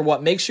time for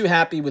what makes you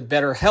happy with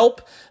BetterHelp.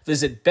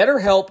 Visit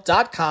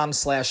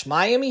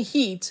BetterHelp.com/Miami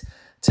Heat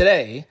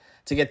today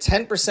to get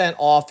 10%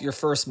 off your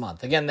first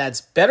month. Again,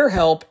 that's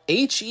BetterHelp,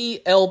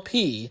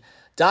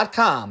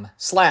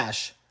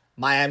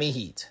 HELP.com/Miami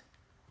Heat.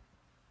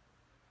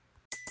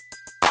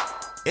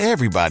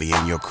 Everybody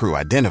in your crew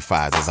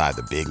identifies as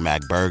either Big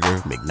Mac Burger,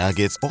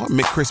 McNuggets, or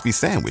McCrispy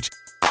Sandwich.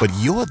 But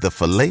you're the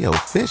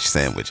Filet-O-Fish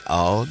Sandwich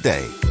all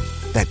day.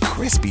 That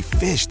crispy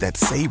fish, that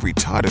savory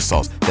tartar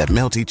sauce, that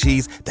melty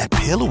cheese, that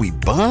pillowy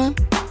bun.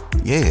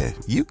 Yeah,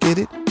 you get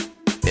it.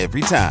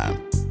 Every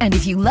time. And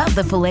if you love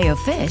the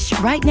Filet-O-Fish,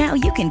 right now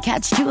you can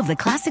catch 2 of the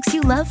classics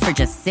you love for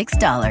just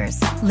 $6.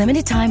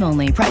 Limited time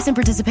only. Price and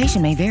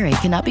participation may vary.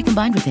 Cannot be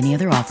combined with any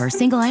other offer.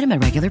 Single item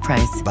at regular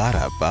price.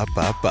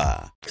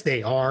 Ba-da-ba-ba-ba.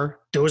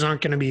 Those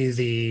aren't going to be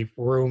the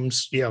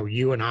rooms,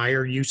 you and I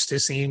are used to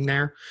seeing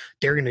there.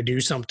 They're going to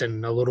do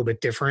something a little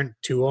bit different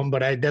to them.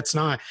 But that's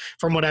not,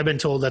 from what I've been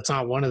told, that's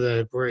not one of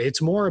the,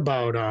 it's more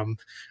about,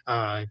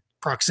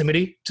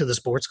 proximity to the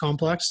sports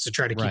complex to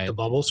try to keep the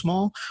bubble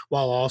small,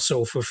 while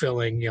also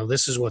fulfilling,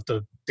 this is what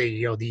the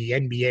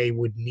NBA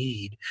would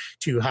need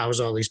to house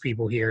all these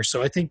people here.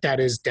 So I think that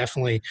is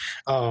definitely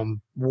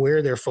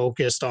where they're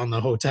focused on the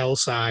hotel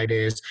side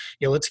is,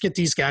 let's get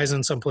these guys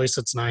in someplace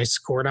that's nice.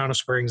 Coronado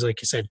Springs,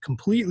 like you said,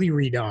 completely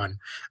redone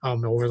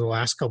over the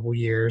last couple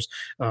years,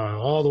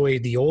 all the way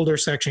the older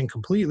section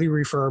completely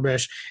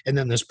refurbished, and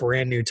then this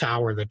brand new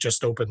tower that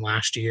just opened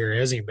last year, it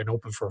hasn't even been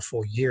open for a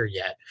full year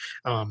yet,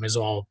 is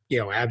all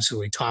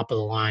absolutely top of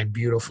the line,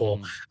 beautiful.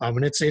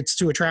 And it's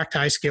to attract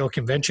high scale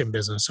convention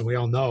business, and we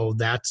all know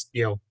that's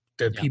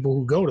the people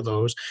who go to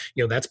those,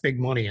 that's big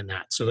money in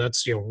that. So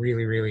that's,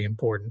 really, really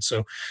important.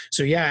 So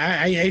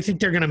yeah, I think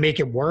they're going to make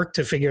it work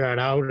to figure that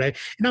out. And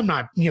I'm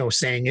not,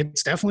 saying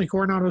it's definitely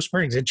Coronado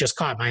Springs. It just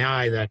caught my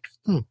eye that,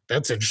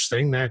 that's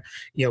interesting that,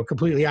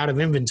 completely out of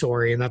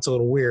inventory. And that's a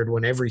little weird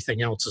when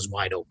everything else is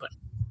wide open.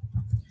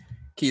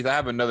 Keith, I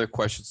have another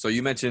question. So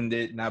you mentioned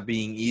it not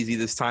being easy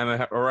this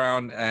time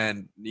around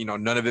and,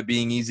 none of it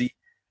being easy.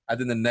 I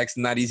think the next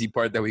not easy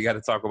part that we got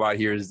to talk about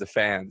here is the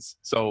fans.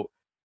 So,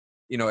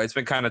 it's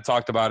been kind of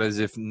talked about as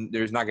if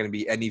there's not going to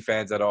be any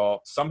fans at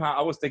all. Somehow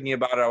I was thinking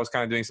about it. I was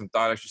kind of doing some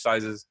thought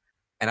exercises,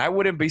 and I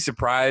wouldn't be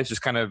surprised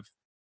just kind of,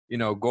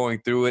 going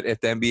through it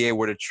if the NBA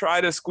were to try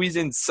to squeeze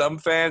in some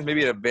fans,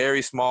 maybe at a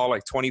very small,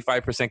 like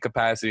 25%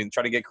 capacity, and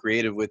try to get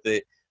creative with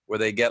it, where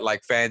they get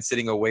like fans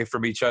sitting away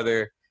from each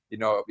other,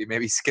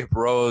 maybe skip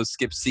rows,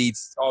 skip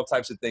seats, all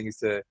types of things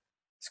to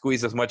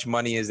squeeze as much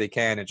money as they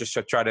can and just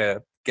try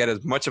to get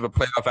as much of a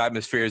playoff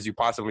atmosphere as you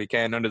possibly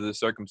can under the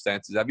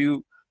circumstances. Have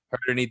you heard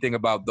anything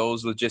about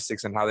those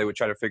logistics and how they would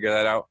try to figure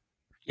that out?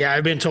 Yeah,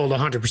 I've been told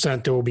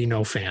 100% there will be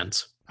no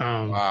fans.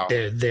 Wow.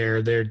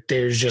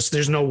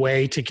 There's no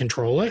way to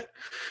control it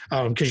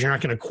because you're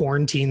not going to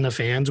quarantine the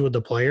fans with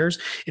the players.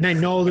 And I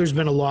know there's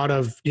been a lot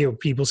of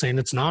people saying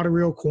it's not a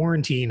real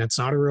quarantine, it's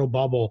not a real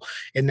bubble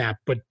in that,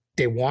 but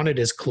they want it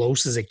as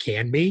close as it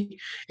can be.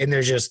 And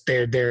there's just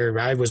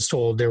I was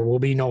told there will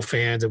be no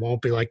fans. It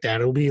won't be like that.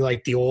 It'll be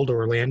like the old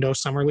Orlando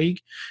Summer League,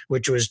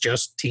 which was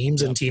just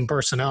teams and team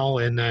personnel,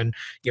 and then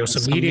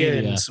some media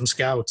and some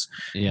scouts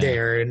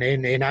there.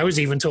 And I was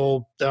even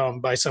told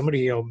by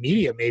somebody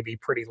media may be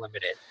pretty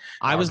limited.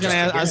 I was going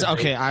to ask.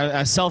 Okay,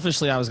 I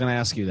selfishly I was going to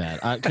ask you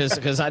that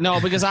because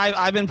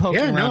I've been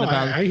poking around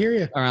I hear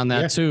you around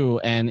that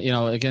too. And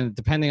again,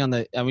 depending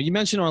on you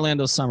mentioned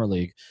Orlando Summer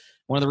League.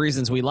 One of the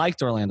reasons we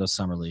liked Orlando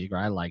Summer League, or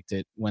I liked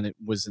it when it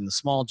was in the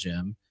small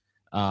gym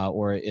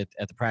or at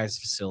the practice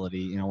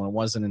facility, when it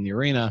wasn't in the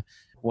arena,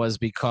 was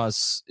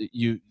because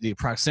the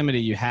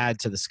proximity you had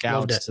to the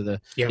scouts, to the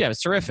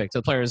it's terrific. To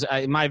the players,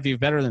 in my view,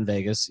 better than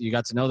Vegas. You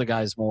got to know the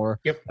guys more.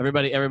 Yep.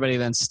 Everybody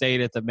then stayed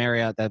at the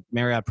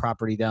Marriott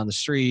property down the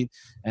street,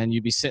 and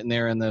you'd be sitting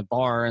there in the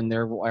bar, and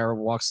there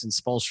walks in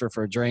Spoelstra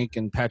for a drink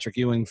and Patrick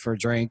Ewing for a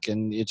drink,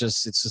 and it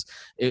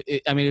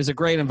was a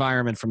great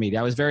environment for me.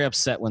 I was very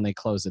upset when they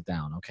closed it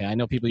down. Okay, I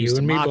know people used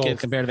to mock it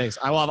compared to Vegas.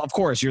 Of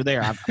course, you're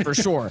there for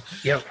sure.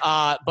 Yep.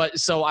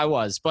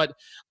 But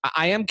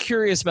I am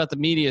curious about the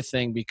media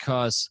thing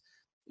because,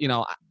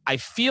 I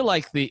feel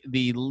like the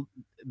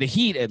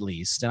Heat, at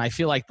least, and I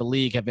feel like the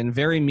league have been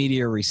very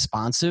media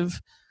responsive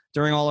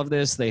during all of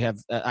this. They have,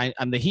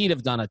 the Heat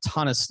have done a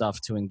ton of stuff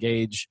to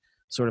engage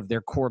sort of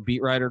their core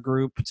beat writer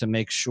group to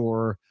make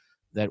sure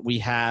that we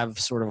have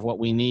sort of what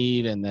we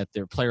need and that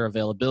their player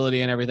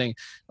availability and everything.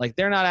 Like,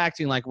 they're not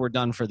acting like we're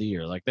done for the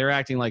year. Like, they're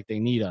acting like they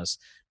need us.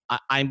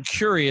 I'm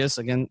curious,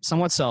 again,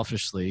 somewhat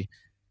selfishly,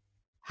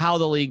 how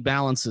the league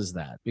balances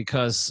that,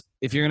 because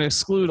if you're going to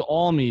exclude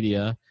all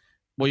media,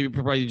 well, you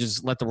probably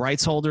just let the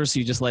rights holders, so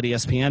you just let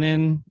ESPN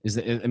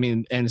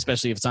in, and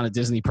especially if it's on a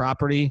Disney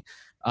property.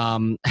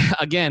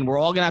 Again, we're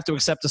all going to have to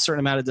accept a certain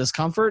amount of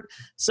discomfort.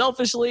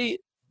 Selfishly,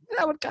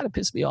 that would kind of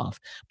piss me off.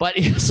 But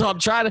so I'm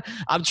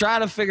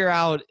trying to figure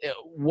out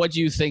what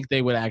you think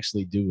they would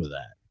actually do with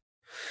that.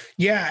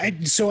 Yeah,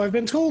 so I've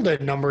been told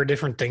a number of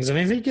different things, and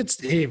I think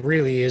it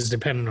really is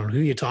dependent on who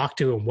you talk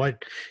to and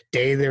what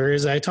day there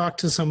is. I talked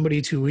to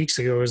somebody 2 weeks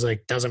ago. It was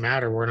like, doesn't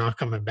matter, we're not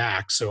coming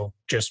back, so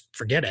just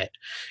forget it.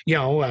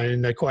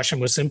 And the question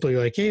was simply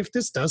like, hey, if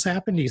this does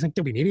happen, do you think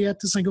that we need it at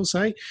the single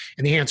site?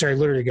 And the answer I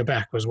literally got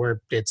back was,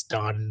 where it's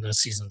done, the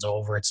season's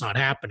over, it's not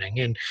happening.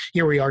 And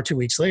here we are 2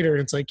 weeks later,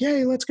 and it's like,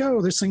 yay, let's go.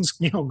 This thing's,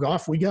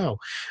 off we go.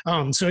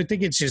 So I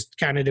think it's just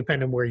kind of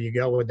dependent where you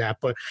go with that.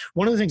 But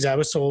one of the things I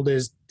was told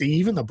is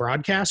even the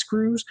broadcast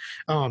crews,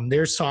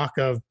 there's talk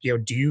of,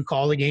 do you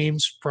call the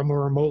games from a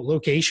remote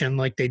location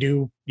like they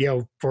do,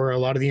 for a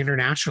lot of the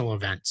international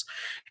events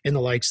and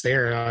the likes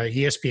there.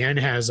 ESPN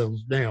has a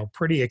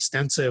pretty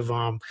extensive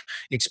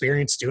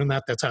experience doing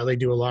that. That's how they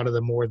do a lot of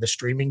the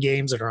streaming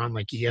games that are on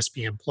like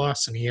ESPN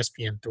Plus and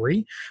ESPN3.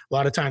 A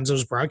lot of times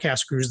those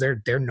broadcast crews,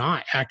 they're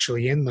not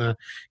actually in the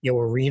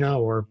arena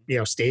or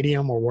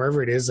stadium or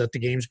wherever it is that the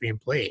game's being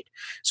played.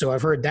 So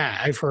I've heard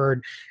that. I've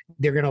heard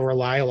they're going to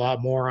rely a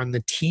lot more on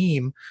the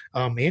team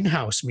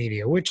in-house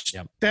media, which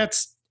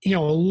that's a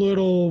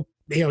little.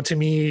 To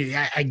me,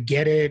 I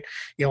get it.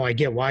 I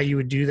get why you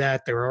would do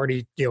that. There are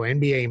already,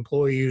 NBA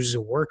employees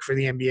who work for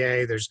the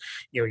NBA. There's,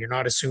 you're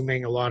not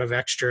assuming a lot of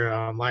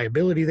extra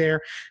liability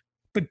there.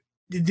 But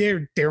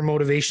their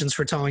motivations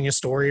for telling a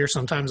story are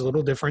sometimes a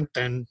little different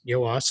than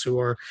us who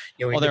are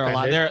well, they're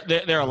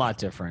a lot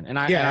different, and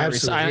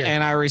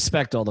I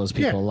respect all those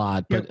people a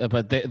lot,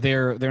 but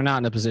they're not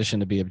in a position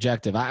to be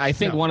objective. I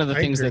think one of the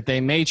things that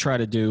they may try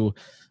to do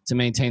to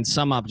maintain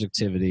some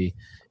objectivity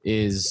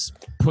is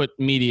put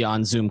media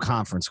on Zoom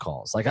conference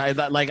calls. I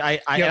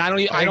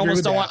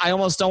almost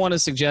don't want to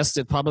suggest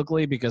it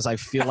publicly because I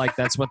feel like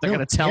that's what they're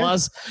going to tell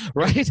us,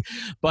 right?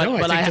 But I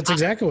think that's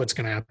exactly what's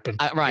going to happen.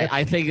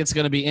 I think it's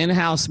going to be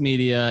in-house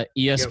media,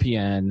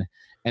 ESPN,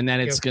 and then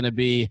it's going to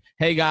be,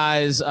 hey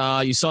guys,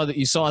 you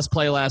saw us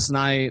play last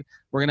night.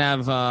 We're gonna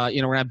have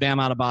we're gonna have Bam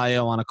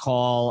Adebayo on a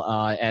call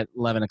at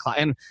 11 o'clock,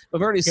 and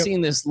we've already seen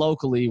this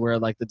locally where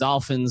like the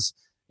Dolphins,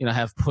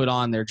 have put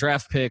on their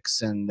draft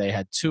picks and they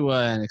had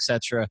Tua and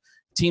etc.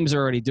 Teams are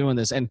already doing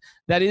this, and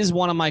that is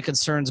one of my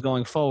concerns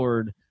going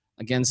forward.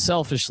 Again,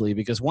 selfishly,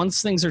 because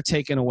once things are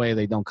taken away,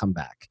 they don't come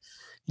back.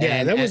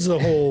 Yeah, that was the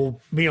whole,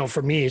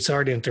 for me,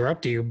 sorry to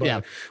interrupt you,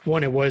 but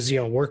when it was,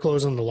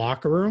 workloads in the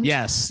locker room.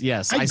 Yes.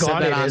 I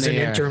got it as an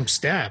interim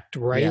step,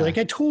 right? Yeah. Like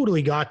I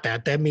totally got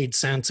that. That made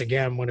sense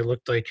again when it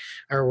looked like,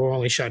 we're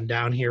only shutting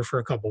down here for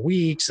a couple of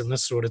weeks and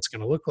this is what it's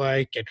going to look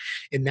like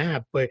and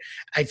that. But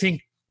I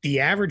think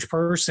the average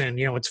person,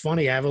 it's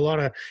funny. I have a lot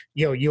of,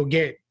 you'll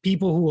get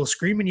people who will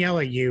scream and yell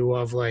at you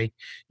of like,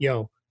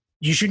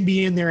 you shouldn't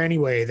be in there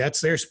anyway.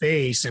 That's their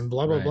space and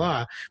blah, blah,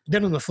 blah. But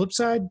then on the flip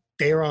side,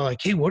 they are all like,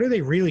 hey, what are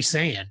they really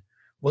saying?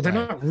 Well, they're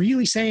not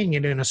really saying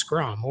it in a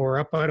scrum or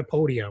up at a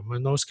podium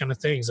and those kind of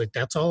things. Like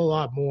that's all a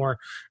lot more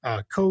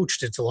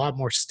coached. It's a lot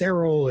more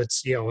sterile.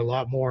 It's, a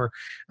lot more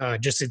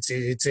just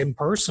it's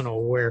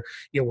impersonal where,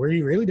 where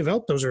you really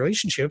develop those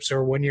relationships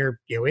or when you're,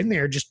 in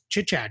there just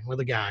chit-chatting with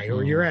a guy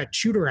or you're at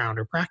shoot around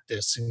or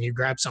practice and you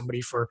grab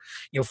somebody for,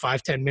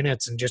 5-10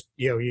 minutes and just,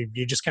 you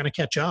just kind of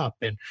catch up.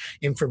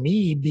 And for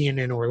me being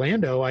in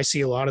Orlando, I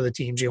see a lot of the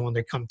teams, when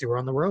they come through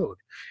on the road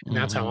and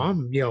that's how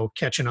I'm,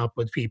 catching up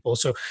with people.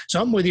 So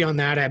I'm with you on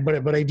that.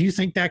 But I do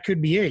think that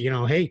could be it.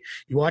 Hey,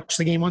 you watch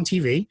the game on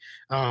TV.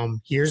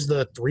 Here's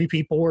the 3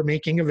 people we're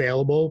making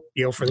available,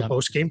 for the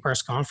post-game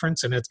press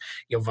conference, and it's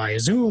via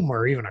Zoom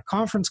or even a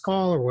conference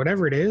call or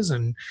whatever it is,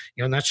 and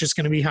and that's just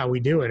going to be how we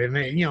do it. And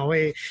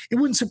it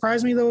wouldn't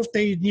surprise me though if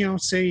they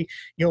say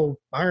all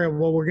right,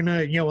 well we're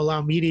gonna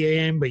allow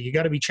media in, but you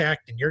got to be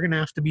checked, and you're gonna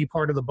have to be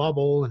part of the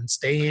bubble and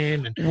stay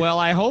in. And well,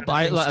 I hope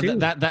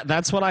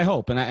that's what I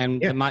hope,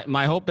 and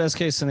my hope best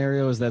case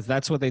scenario is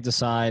that's what they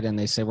decide, and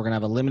they say we're gonna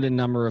have a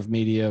limited number of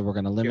media. We're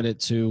going to limit it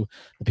to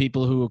the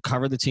people who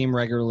cover the team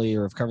regularly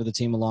or have covered the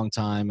team a long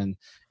time. And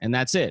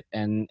that's it.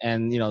 And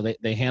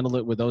they handle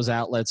it with those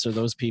outlets or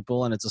those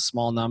people, and it's a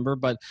small number,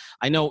 but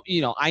I know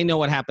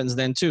what happens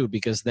then too,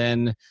 because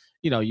then,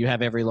 you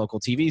have every local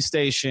TV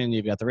station,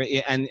 you've got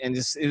the, and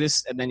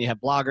then you have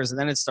bloggers, and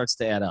then it starts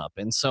to add up.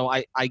 And so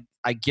I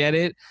get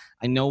it.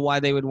 I know why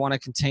they would want to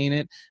contain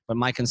it, but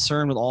my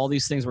concern with all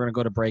these things, we're going to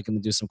go to break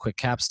and do some quick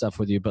cap stuff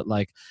with you. But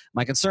like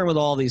my concern with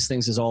all these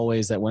things is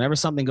always that whenever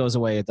something goes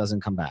away, it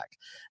doesn't come back.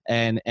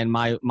 And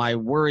my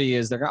worry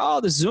is they're going,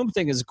 oh, the Zoom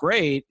thing is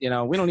great. We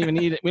don't even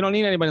need it. We don't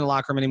need anybody in the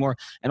locker room anymore.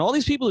 And all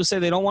these people who say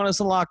they don't want us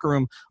in the locker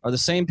room are the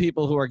same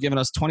people who are giving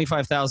us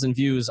 25,000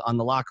 views on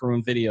the locker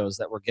room videos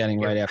that we're getting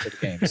right after the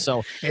game.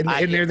 So and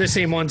they're the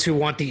same ones who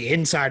want the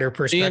insider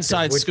perspective, the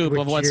inside scoop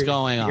of what's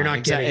going on. You're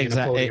not getting in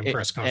a podium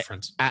press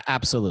conference.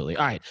 Absolutely.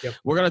 All right. Yep.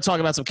 We're going to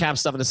talk about some cap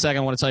stuff in a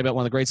second. I want to tell you about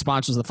one of the great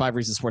sponsors of the 5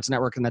 Reasons Sports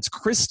Network, and that's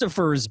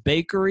Christopher's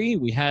Bakery.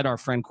 We had our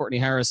friend Courtney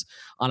Harris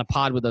on a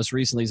pod with us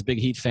recently. He's a big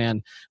Heat fan.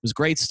 It was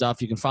great stuff.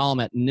 You can follow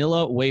him at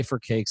Nilla Wafer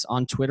Cakes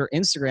on Twitter,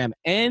 Instagram,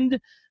 and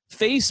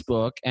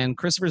Facebook. And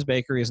Christopher's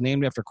Bakery is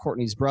named after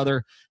Courtney's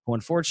brother, who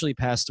unfortunately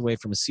passed away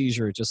from a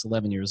seizure at just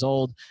 11 years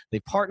old. They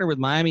partner with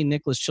Miami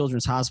Nicholas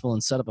Children's Hospital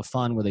and set up a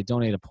fund where they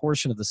donate a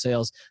portion of the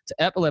sales to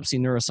epilepsy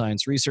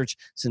neuroscience research,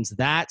 since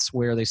that's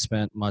where they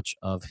spent much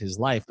of his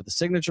life. But the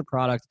signature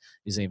product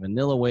is a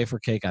vanilla wafer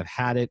cake. I've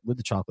had it with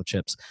the chocolate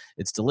chips.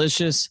 It's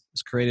delicious. It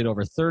was created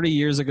over 30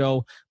 years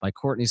ago by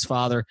Courtney's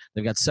father.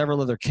 They've got several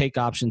other cake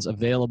options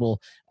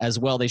available as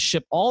well. They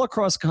ship all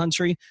across the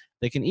country.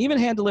 They can even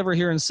hand deliver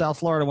here in South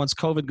Florida once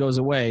COVID goes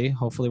away.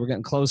 Hopefully we're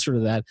getting closer to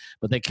that.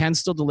 But they can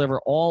still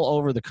deliver all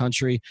over the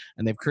country.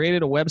 And they've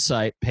created a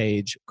website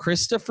page,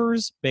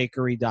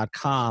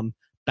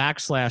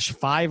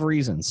 Christopher'sBakery.com/5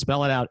 reasons.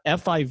 Spell it out,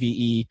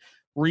 FIVE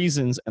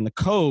reasons. And the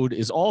code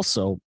is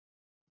also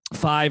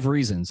 5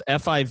 reasons,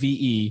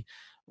 FIVE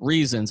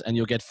reasons. And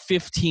you'll get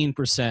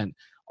 15%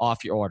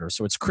 off your order.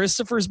 So it's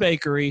Christopher's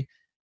Bakery.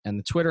 And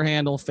the Twitter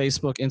handle,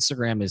 Facebook,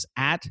 Instagram is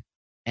at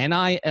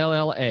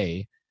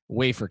NILLA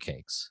Wafer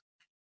Cakes.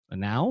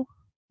 And now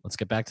let's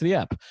get back to the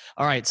app.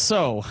 All right,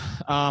 so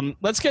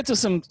let's get to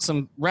some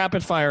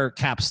rapid fire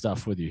cap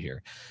stuff with you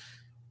here.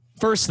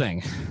 First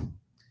thing,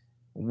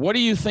 what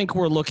do you think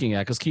we're looking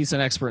at? Because Keith's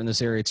an expert in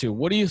this area too.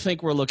 What do you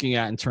think we're looking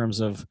at in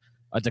terms of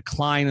a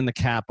decline in the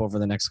cap over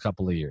the next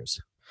couple of years?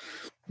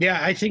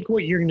 Yeah, I think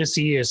what you're going to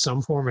see is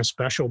some form of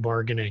special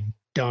bargaining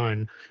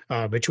done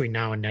between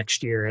now and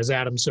next year. As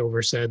Adam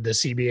Silver said, the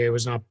CBA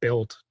was not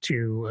built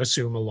to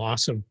assume a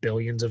loss of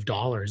billions of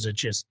dollars. It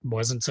just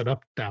wasn't set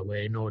up that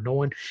way. No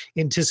one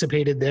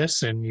anticipated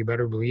this, and you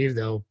better believe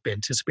they'll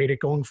anticipate it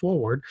going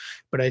forward.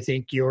 But I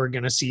think you're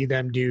going to see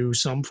them do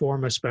some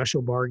form of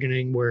special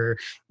bargaining where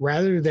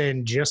rather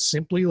than just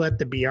simply let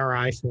the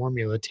BRI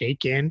formula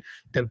take in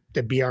the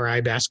BRI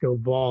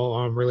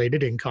basketball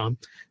related income,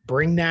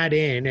 bring that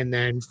in and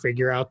then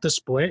figure out the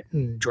split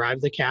and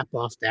drive the cap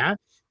off that.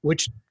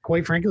 which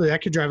quite frankly,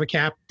 that could drive a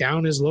cap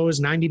down as low as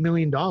 $90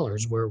 million.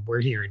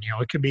 We're hearing,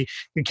 it could be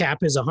the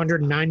cap is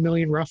 $109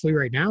 million roughly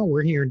right now.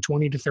 We're hearing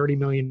 20 to 30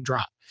 million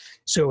drop.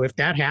 So if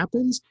that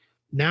happens,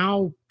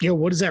 now,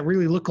 what does that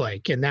really look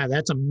like? And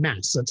that's a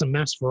mess. That's a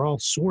mess for all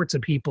sorts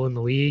of people in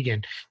the league,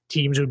 and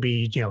teams would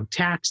be,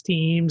 tax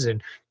teams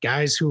and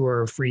guys who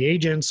are free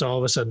agents. All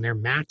of a sudden their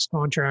max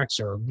contracts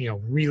are,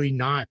 really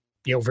not,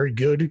 very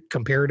good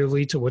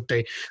comparatively to what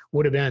they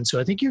would have been. So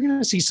I think you're going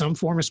to see some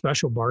form of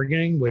special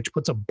bargaining, which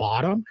puts a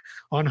bottom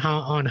on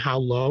how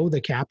low the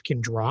cap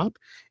can drop.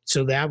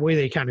 So that way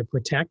they kind of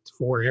protect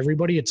for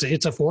everybody.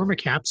 It's a form of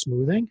cap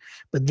smoothing,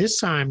 but this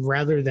time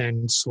rather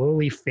than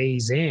slowly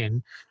phase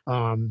in,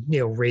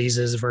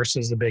 raises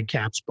versus the big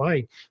cap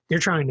spike, they're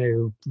trying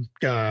to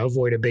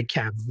avoid a big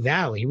cap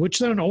valley, which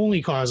then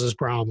only causes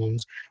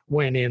problems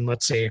when in,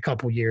 let's say, a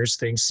couple years,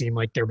 things seem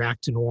like they're back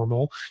to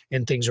normal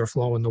and things are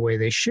flowing the way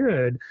they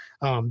should.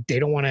 They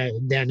don't want to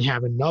then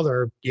have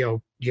another,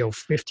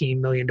 $15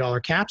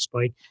 million cap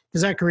spike,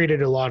 because that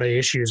created a lot of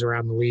issues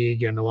around the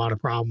league and a lot of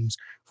problems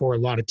for a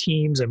lot of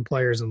teams and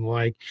players and the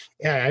like.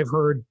 I've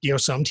heard,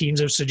 some teams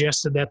have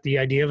suggested that the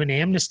idea of an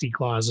amnesty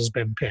clause has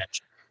been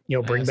pitched,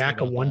 bring back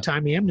a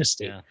one-time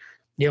amnesty.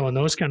 Yeah. And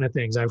those kind of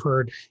things. I've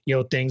heard,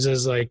 things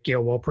as like,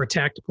 we'll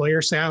protect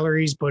player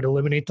salaries, but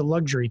eliminate the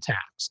luxury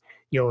tax,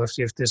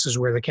 if this is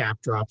where the cap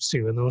drops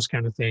to, and those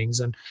kind of things.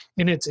 And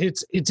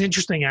it's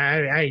interesting.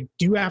 I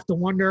do have to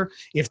wonder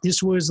if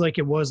this was like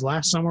it was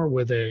last summer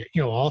with a,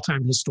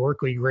 all-time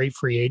historically great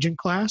free agent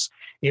class,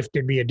 if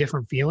there'd be a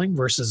different feeling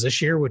versus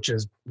this year, which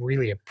is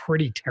really a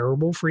pretty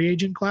terrible free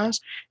agent class.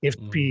 If,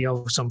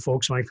 some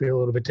folks might feel a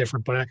little bit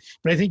different, but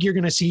I think you're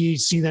going to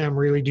see them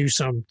really do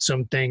some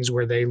things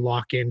where they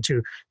lock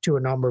into a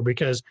number,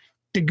 because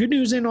the good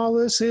news in all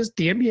this is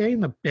the NBA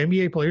and the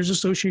NBA Players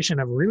Association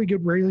have a really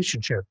good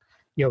relationship.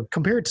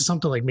 Compared to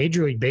something like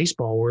Major League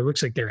Baseball, where it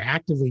looks like they're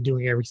actively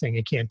doing everything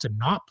they can to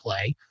not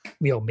play,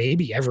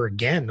 maybe ever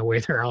again, the way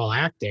they're all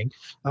acting.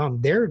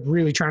 They're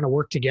really trying to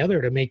work together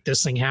to make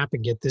this thing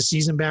happen, get this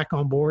season back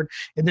on board,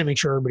 and then make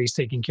sure everybody's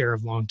taken care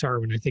of long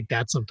term. And I think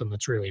that's something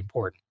that's really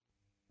important.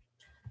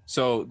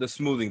 So the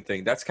smoothing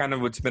thing, that's kind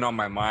of what's been on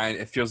my mind.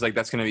 It feels like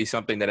that's going to be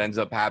something that ends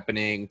up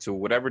happening to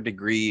whatever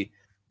degree.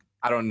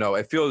 I don't know.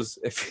 It feels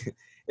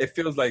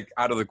like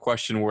out of the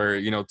question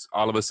where,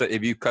 all of a sudden,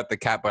 if you cut the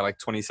cap by like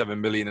 27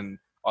 million and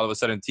all of a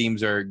sudden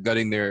teams are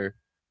gutting their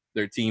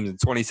teams and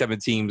 27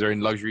 teams are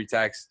in luxury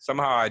tax,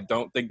 somehow I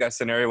don't think that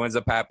scenario ends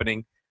up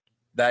happening.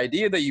 The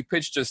idea that you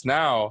pitched just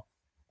now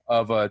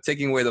of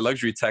taking away the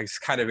luxury tax is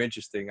kind of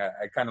interesting.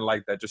 I kind of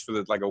like that just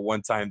for like a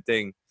one-time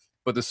thing.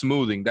 But the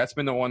smoothing, that's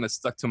been the one that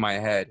stuck to my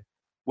head.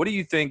 What do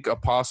you think a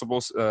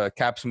possible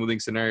cap smoothing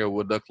scenario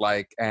would look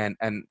like? And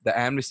the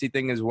amnesty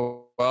thing as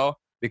well,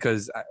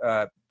 because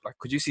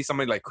could you see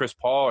somebody like Chris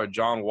Paul or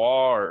John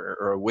Wall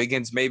or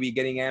Wiggins maybe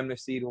getting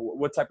amnestied?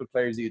 What type of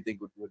players do you think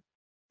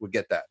would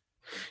get that?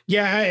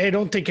 Yeah, I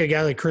don't think a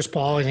guy like Chris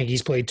Paul, I think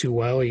he's played too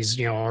well. He's,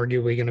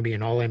 arguably going to be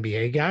an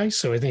all-NBA guy.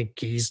 So I think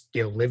he's,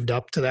 lived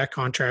up to that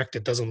contract.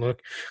 It doesn't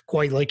look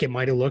quite like it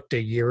might have looked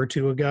a year or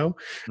two ago.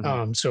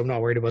 Mm-hmm. So I'm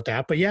not worried about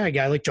that. But yeah, a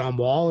guy like John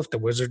Wall, if the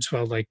Wizards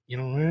felt like,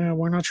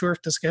 we're not sure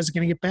if this guy's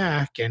going to get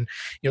back, and,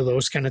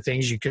 those kind of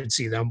things, you could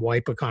see them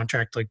wipe a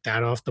contract like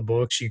that off the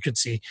books. You could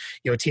see,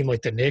 a team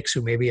like the Knicks,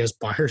 who maybe has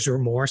buyer's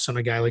remorse on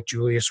a guy like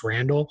Julius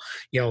Randle,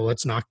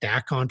 let's knock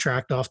that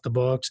contract off the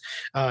books.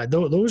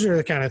 Those are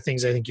the kind of things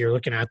I think you're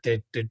looking at.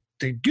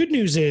 The good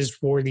news is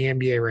for the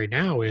NBA right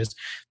now is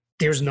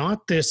there's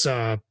not this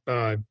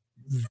ton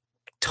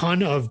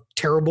of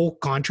terrible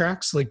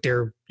contracts like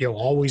there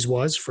always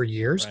was for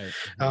years.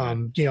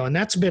 Right. And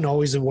that's been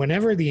always,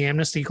 whenever the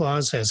amnesty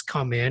clause has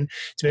come in,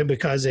 it's been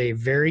because a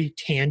very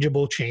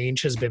tangible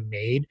change has been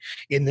made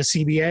in the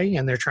CBA,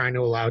 and they're trying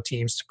to allow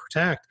teams to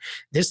protect.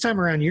 This time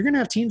around, you're going to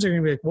have teams that are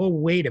going to be like, well,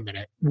 wait a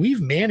minute.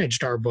 We've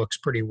managed our books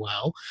pretty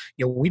well.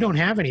 We don't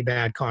have any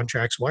bad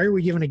contracts. Why are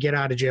we giving a get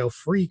out of jail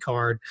free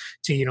card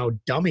to,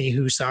 dummy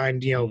who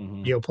signed,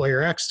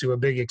 player X to a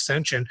big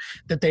extension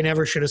that they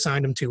never should have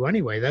signed him to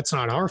anyway? That's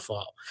not our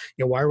fault.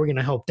 Why are we going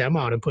to help them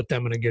out and put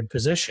them in a good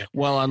position?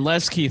 Well,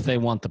 unless, Keith, they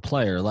want the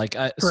player.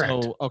 Correct.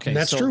 So, okay.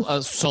 That's true.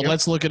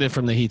 Let's look at it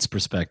from the Heat's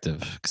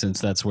perspective, since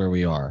that's where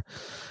we are.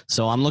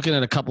 So I'm looking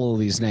at a couple of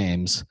these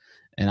names,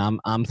 and I'm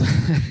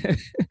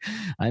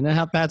I know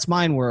how Pat's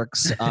mind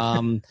works.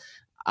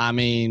 I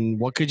mean,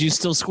 what could you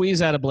still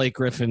squeeze out of Blake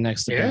Griffin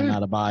next to Bam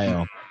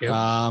Adebayo?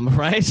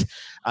 Right?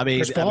 I mean,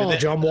 Chris Paul,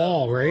 John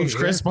Wall, right?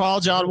 Chris Paul,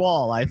 John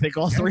Wall. I think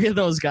all three of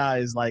those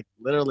guys, like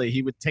literally,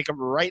 he would take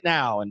them right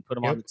now and put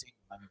them on the team.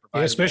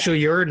 Especially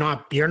you're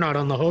not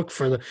on the hook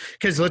for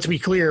because let's be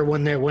clear,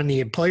 when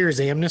the players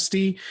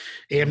amnestied,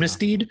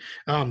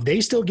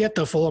 they still get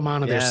the full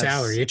amount of their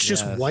salary. It's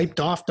just wiped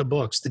off the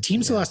books. The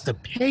team still has to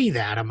pay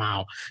that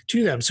amount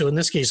to them. So in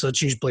this case,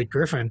 let's use Blake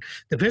Griffin.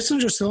 The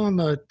Pistons are still on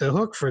the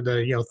hook for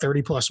the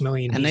 $30+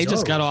 million. And they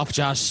just got off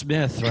Josh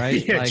Smith,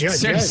 right?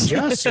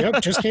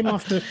 Just came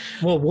off the.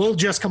 Well, we'll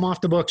just come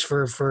off the books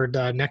for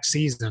the next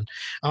season.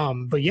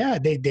 But yeah,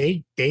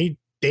 they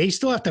they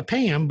still have to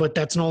pay him, but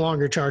that's no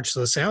longer charged to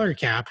the salary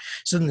cap.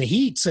 So then the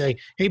Heat say,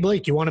 hey,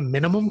 Blake, you want a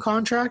minimum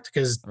contract?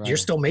 Because you're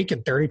still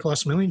making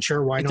 $30+ million.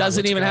 Sure, why not? It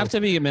doesn't even have to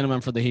be a minimum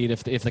for the Heat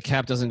if the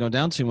cap doesn't go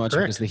down too much.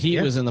 Correct. Because the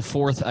Heat was in the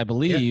fourth, I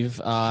believe,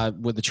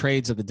 with the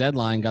trades at the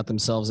deadline, got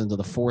themselves into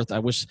the fourth.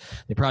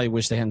 They probably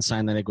wish they hadn't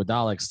signed that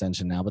Iguodala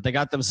extension now, but they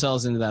got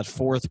themselves into that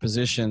fourth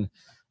position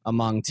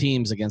among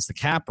teams against the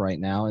cap right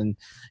now. And,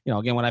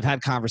 again, when I've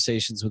had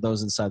conversations with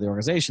those inside the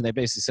organization, they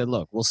basically said,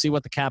 look, we'll see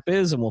what the cap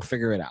is and we'll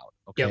figure it out.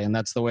 Okay. Yep. And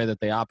that's the way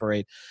that they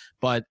operate.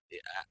 But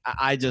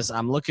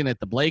I'm looking at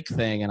the Blake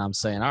thing and I'm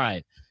saying, all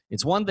right,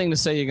 it's one thing to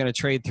say you're going to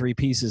trade 3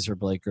 pieces for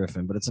Blake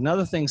Griffin, but it's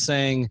another thing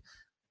saying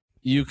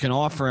you can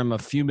offer him a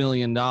few $1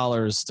 million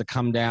to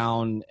come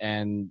down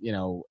and,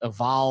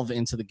 evolve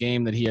into the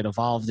game that he had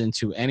evolved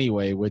into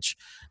anyway, which,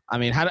 I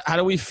mean, how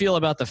do we feel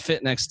about the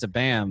fit next to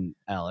Bam,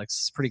 Alex?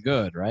 It's pretty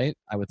good, right?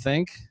 I would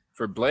think.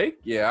 For Blake?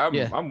 Yeah,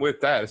 I'm with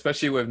that,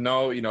 especially with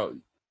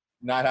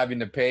not having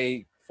to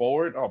pay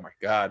forward. Oh, my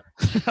God.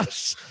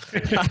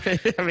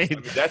 I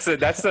mean, that's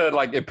the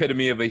like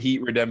epitome of a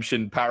Heat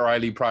redemption Pat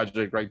Riley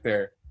project right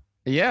there.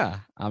 Yeah,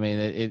 I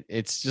mean,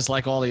 it's just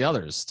like all the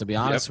others, to be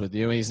honest with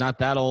you. He's not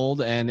that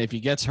old, and if he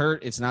gets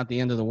hurt, it's not the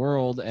end of the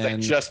world. And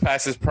like just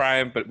past his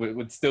prime, but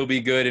would still be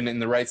good and in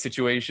the right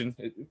situation.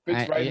 It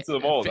fits right into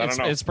the mold. I don't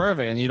know. It's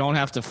perfect, and you don't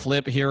have to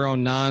flip Hero,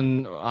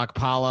 Nunn,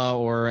 Okpala,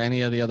 or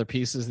any of the other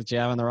pieces that you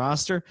have on the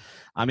roster.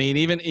 I mean,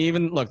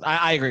 even look,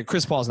 I agree.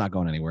 Chris Paul's not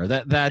going anywhere.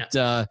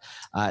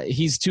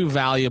 He's too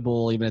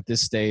valuable even at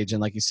this stage.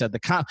 And like you said, the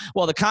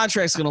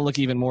contract's going to look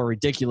even more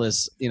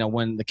ridiculous,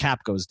 when the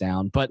cap goes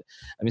down. But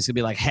I mean, it's going to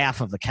be like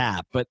half of the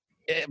cap. But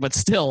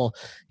still,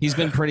 he's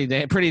been pretty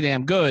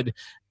damn good.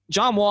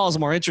 John Wall is a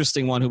more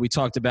interesting one who we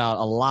talked about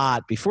a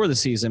lot before the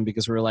season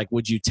because we were like,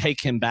 would you take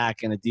him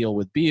back in a deal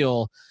with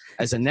Beal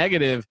as a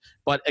negative?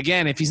 But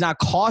again, if he's not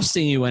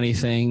costing you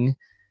anything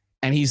 –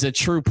 and he's a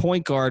true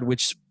point guard,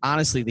 which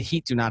honestly the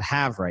Heat do not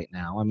have right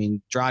now. I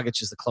mean,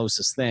 Dragic is the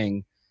closest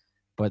thing,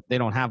 but they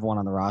don't have one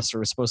on the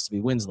roster. It's supposed to be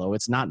Winslow.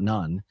 It's not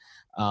Nunn.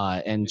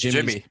 And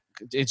Jimmy.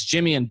 It's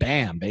Jimmy and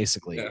Bam,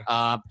 basically.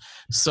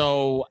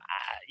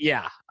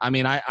 Yeah. I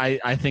mean,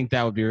 I think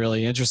that would be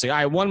really interesting. All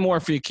right, one more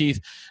for you, Keith,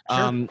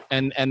 sure.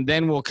 And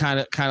then we'll kind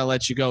of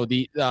let you go.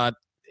 The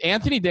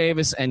Anthony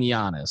Davis and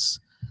Giannis.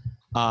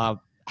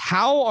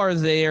 How are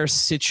their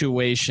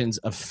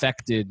situations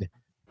affected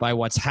by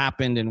what's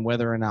happened and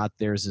whether or not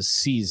there's a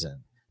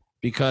season?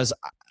 Because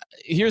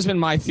here's been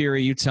my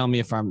theory. You tell me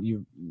if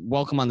you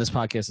welcome on this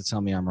podcast to tell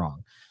me I'm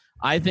wrong.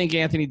 I think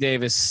Anthony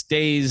Davis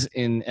stays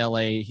in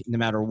LA no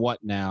matter what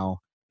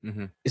now,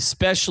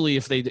 especially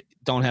if they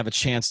don't have a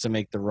chance to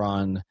make the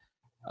run.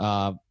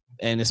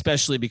 And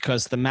especially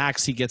because the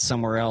max he gets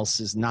somewhere else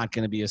is not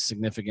going to be as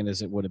significant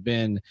as it would have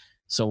been.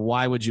 So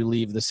why would you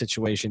leave the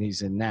situation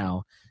he's in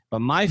now? But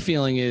my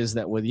feeling is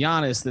that with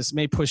Giannis, this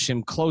may push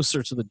him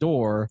closer to the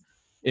door.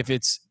 If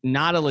it's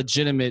not a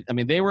legitimate, I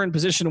mean, they were in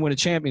position to win a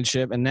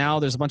championship, and now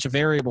there's a bunch of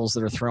variables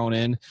that are thrown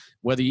in.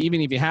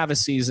 Even if you have a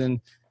season,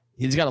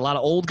 he's got a lot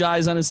of old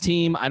guys on his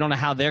team. I don't know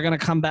how they're going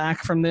to come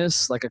back from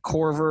this, like a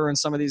Korver and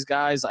some of these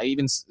guys.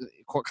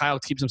 Kyle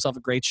keeps himself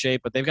in great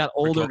shape, but they've got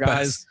older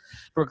guys,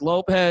 Brook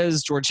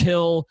Lopez, George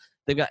Hill.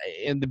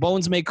 And the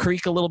bones may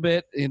creak a little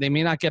bit. They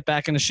may not get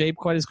back into shape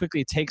quite as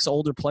quickly. It takes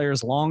older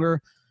players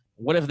longer.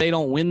 What if they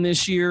don't win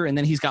this year, and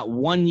then he's got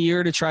 1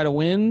 year to try to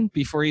win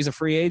before he's a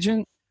free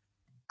agent?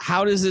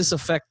 How does this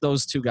affect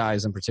those two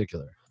guys in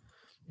particular?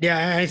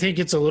 Yeah, I think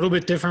it's a little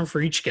bit different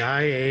for each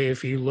guy.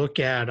 If you look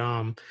at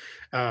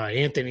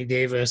Anthony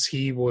Davis,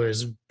 he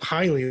was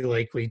highly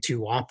likely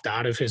to opt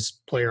out of his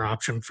player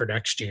option for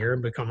next year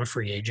and become a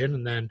free agent.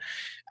 And then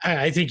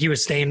I think he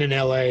was staying in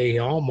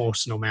LA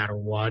almost no matter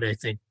what. I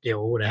think it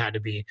would have had to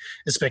be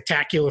a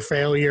spectacular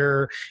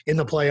failure in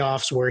the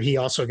playoffs where he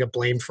also got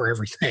blamed for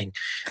everything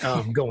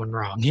going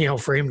wrong,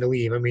 for him to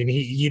leave. I mean,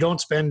 you don't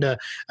spend a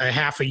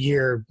half a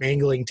year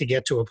angling to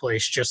get to a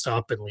place just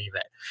up and leave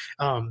it.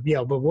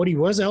 But what he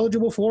was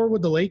eligible for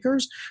with the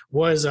Lakers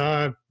was,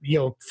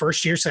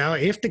 first year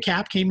salary. If the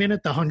cap came in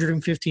at the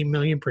 $115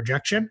 million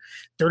projection,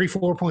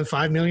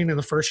 $34.5 million in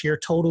the first year,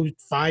 total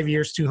 5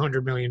 years,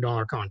 $200 million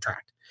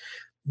contract.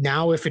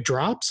 Now, if it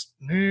drops,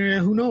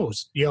 who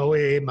knows?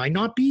 It might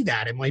not be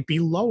that. It might be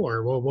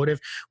lower. Well, what if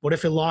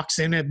it locks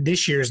in at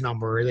this year's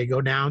number, or they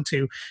go down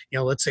to,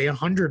 let's say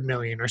 $100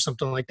 million or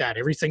something like that?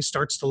 Everything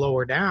starts to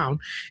lower down,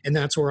 and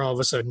that's where all of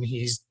a sudden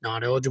he's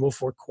not eligible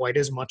for quite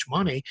as much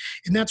money.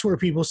 And that's where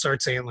people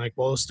start saying, like,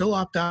 well, he'll still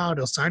opt out.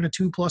 He'll sign a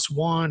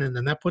 2+1, and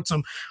then that puts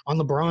him on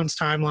LeBron's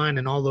timeline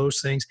and all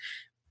those things.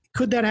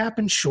 Could that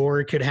happen?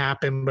 Sure, it could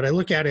happen. But I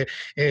look at it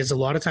as a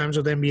lot of times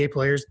with NBA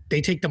players, they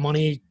take the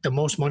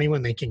most money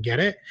when they can get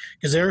it,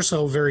 because they're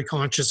so very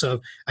conscious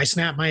of, I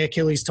snap my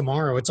Achilles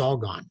tomorrow, it's all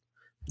gone.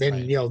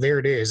 then, Right. there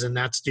it is. And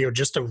that's,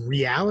 just a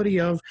reality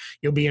of,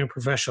 being a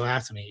professional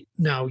athlete.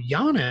 Now,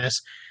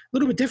 Giannis, a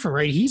little bit different,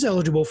 right? He's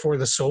eligible for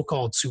the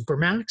so-called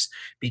Supermax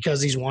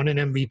because he's won an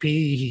MVP.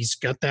 He's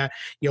got that,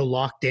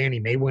 locked in. He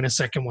may win a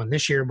second one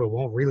this year, but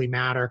won't really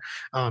matter.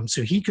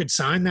 So he could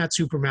sign that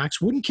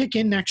Supermax. Wouldn't kick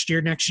in next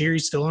year. Next year,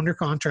 he's still under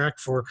contract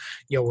for,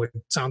 what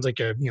sounds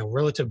like a,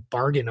 relative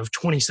bargain of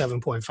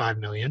 $27.5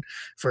 million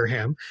for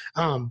him.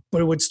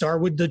 But it would start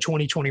with the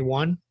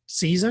 2021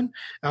 season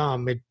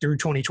through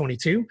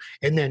 2022,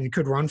 and then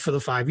could run for the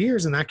 5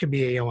 years, and that could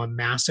be a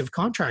massive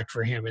contract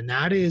for him. And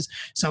that is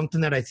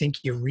something that I think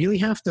you really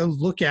have to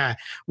look at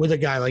with a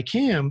guy like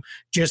him.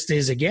 Just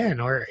is, again,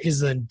 or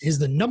is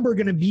the number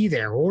going to be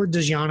there, or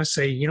does Giannis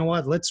say, you know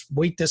what, let's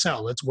wait this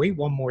out, let's wait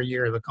one more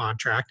year of the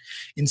contract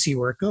and see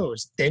where it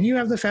goes. Then you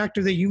have the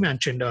factor that you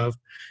mentioned of,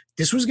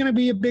 this was going to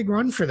be a big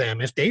run for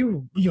them. If they,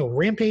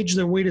 rampage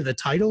their way to the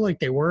title like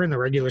they were in the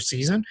regular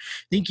season,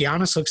 I think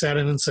Giannis looks at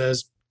it and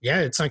says,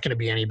 yeah, it's not going to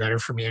be any better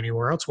for me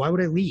anywhere else. Why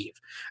would I leave?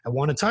 I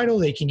won a title.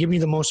 They can give me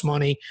the most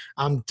money.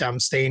 I'm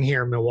staying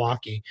here in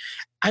Milwaukee.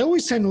 I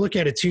always tend to look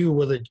at it too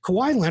with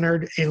Kawhi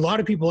Leonard. And a lot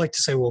of people like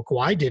to say, well,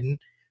 Kawhi didn't.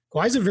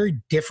 Kawhi's a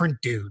very different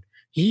dude.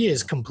 He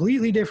is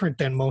completely different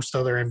than most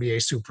other NBA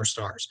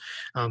superstars.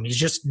 He's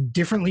just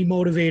differently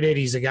motivated.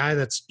 He's a guy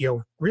that's,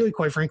 really,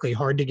 quite frankly,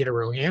 hard to get a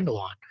real handle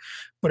on.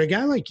 But a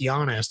guy like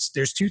Giannis,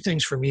 there's two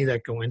things for me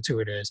that go into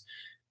it is,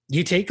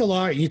 you take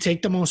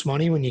the most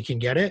money when you can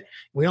get it.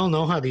 We all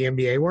know how the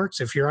NBA works.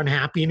 If you're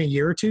unhappy in a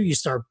year or two, you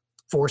start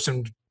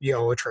forcing,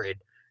 a trade,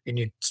 and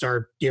you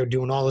start,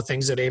 doing all the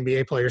things that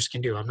NBA players can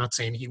do. I'm not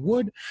saying he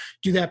would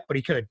do that, but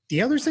he could.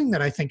 The other thing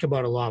that I think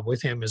about a lot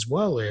with him as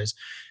well is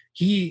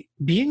he,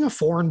 being a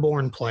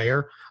foreign-born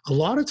player, a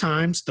lot of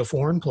times the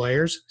foreign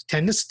players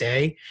tend to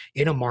stay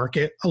in a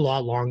market a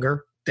lot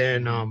longer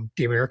than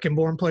the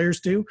American-born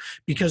players do,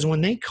 because when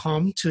they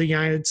come to the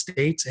United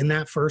States in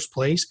that first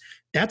place,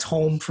 that's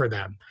home for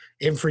them.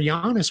 And for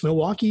Giannis,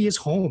 Milwaukee is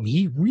home.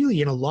 He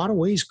really, in a lot of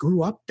ways,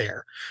 grew up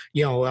there.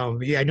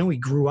 I know he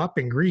grew up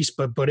in Greece,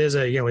 but as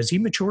he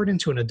matured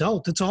into an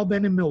adult, it's all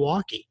been in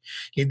Milwaukee.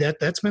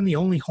 That's been the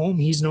only home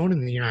he's known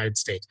in the United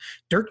States.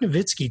 Dirk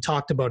Nowitzki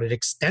talked about it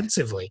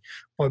extensively.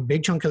 A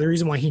big chunk of the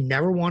reason why he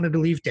never wanted to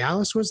leave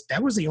Dallas was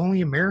that was the only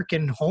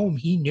American home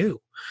he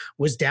knew,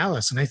 was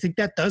Dallas. And I think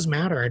that does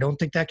matter. I don't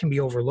think that can be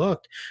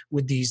overlooked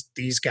with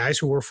these guys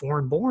who were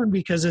foreign born,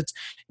 because it's,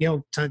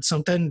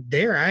 something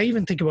there. I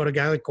even think about a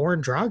guy like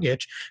Goran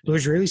Dragic, who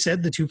has really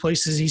said the two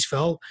places he's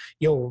felt,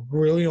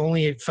 really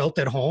only felt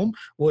at home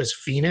was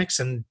Phoenix,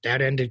 and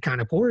that ended kind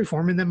of poorly for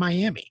him, and then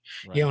Miami.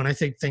 Right. And I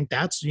think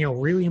that's,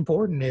 really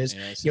important is,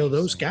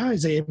 those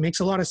guys, it makes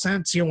a lot of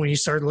sense, when you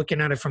start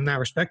looking at it from that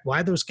respect,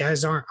 why those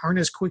guys aren't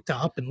as quick to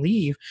up and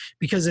leave,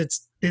 because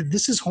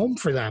this is home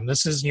for them.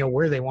 This is,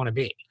 where they want to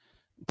be.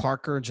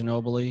 Parker,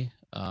 Ginobili,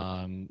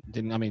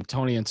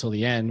 Tony until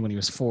the end when he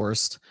was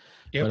forced,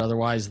 but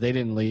otherwise they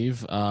didn't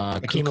leave.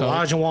 Hakeem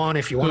Olajuwon,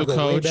 if you want to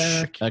go way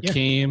back.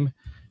 Hakeem. Yeah.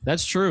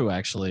 That's true,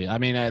 actually. I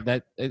mean,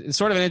 that it's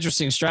sort of an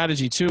interesting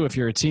strategy too. If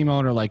you're a team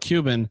owner like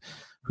Cuban,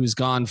 who's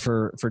gone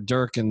for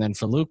Dirk and then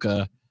for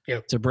Luka,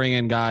 to bring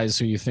in guys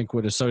who you think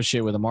would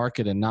associate with the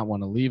market and not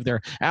want to leave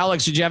there.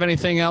 Alex, did you have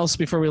anything else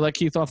before we let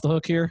Keith off the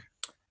hook here?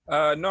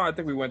 No, I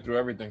think we went through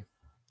everything.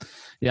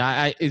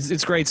 Yeah,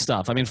 it's great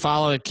stuff. I mean,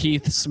 follow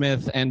Keith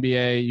Smith,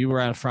 NBA. You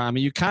were out front. I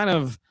mean, you kind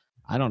of,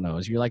 I don't know,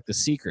 you're like the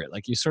secret.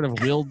 Like you sort of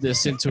willed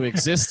this into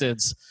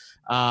existence.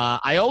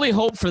 I only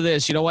hope for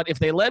this. You know what? If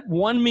they let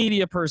one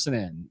media person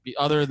in,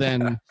 other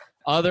than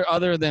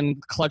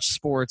Clutch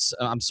Sports,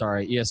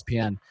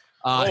 ESPN.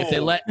 If they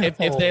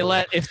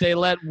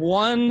let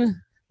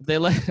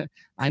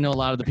I know a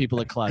lot of the people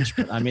at Clutch,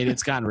 but I mean,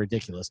 it's gotten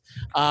ridiculous.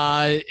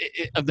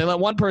 If they let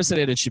one person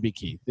in, it should be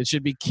Keith. It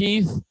should be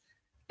Keith,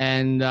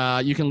 and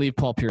you can leave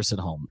Paul Pierce at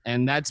home.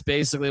 And that's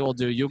basically what we'll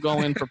do. You'll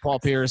go in for Paul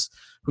Pierce,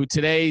 who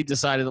today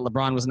decided that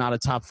LeBron was not a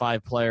top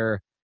 5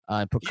 player.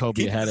 Put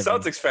Kobe ahead of him.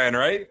 Celtics fan,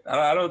 right?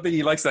 I don't think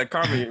he likes that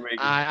comment you're making.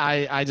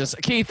 I just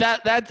Keith,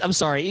 that I'm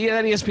sorry,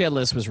 that ESPN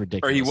list was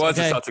ridiculous. Or he was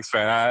a Celtics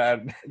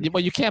fan.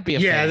 Well, you can't be a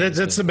fan. Yeah,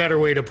 that's a better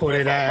way to put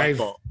it.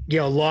 I've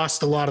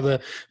lost a lot of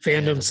the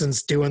fandom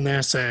since doing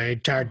this. I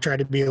tried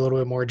to be a little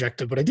bit more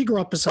objective, but I did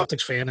grow up a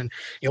Celtics fan, and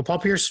Paul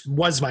Pierce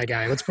was my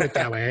guy. Let's put it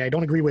that way. I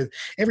don't agree with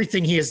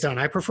everything he has done.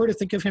 I prefer to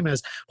think of him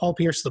as Paul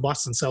Pierce, the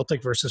Boston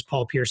Celtic, versus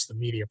Paul Pierce, the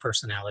media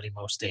personality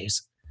most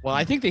days. Well,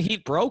 I think the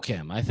Heat broke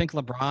him. I think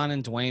LeBron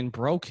and Dwayne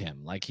broke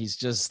him. Like he's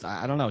just,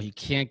 I don't know. He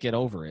can't get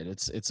over it.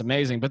 It's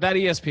amazing. But that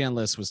ESPN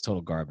list was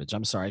total garbage.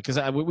 I'm sorry. Because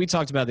we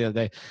talked about it the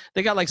other day.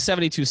 They got like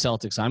 72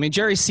 Celtics. I mean,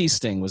 Jerry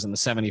Seasting was in the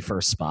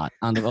 71st spot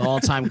on the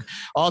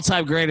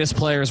all-time greatest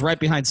players, right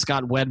behind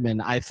Scott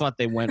Wedman. I thought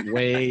they went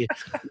way,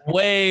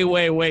 way,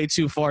 way, way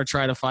too far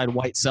trying to find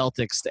white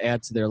Celtics to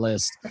add to their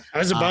list. I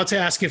was about to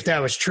ask if that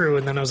was true,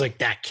 and then I was like,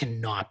 that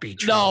cannot be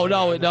true. No,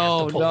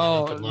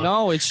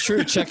 it's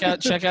true. Check out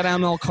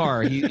ML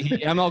Carr.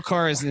 ML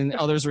Carr is in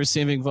others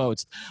receiving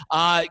votes.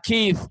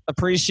 Keith,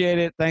 appreciate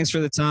it. Thanks for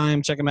the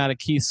time. Check him out at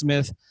Keith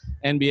Smith,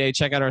 NBA.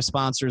 Check out our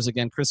sponsors.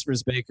 Again,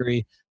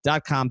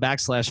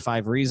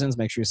 Christopher'sBakery.com/5 Reasons.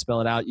 Make sure you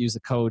spell it out. Use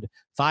the code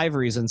 5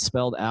 Reasons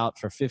spelled out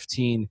for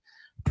 15%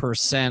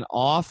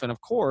 off. And,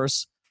 of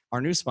course,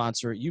 our new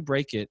sponsor, You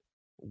Break It,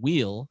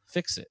 We'll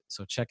Fix It.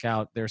 So check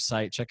out their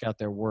site. Check out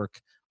their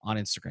work on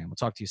Instagram. We'll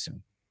talk to you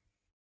soon.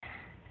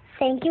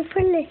 Thank you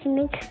for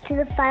listening to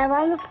the 5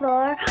 on the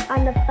Floor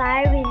on the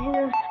 5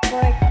 Reasons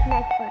Sports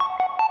Network.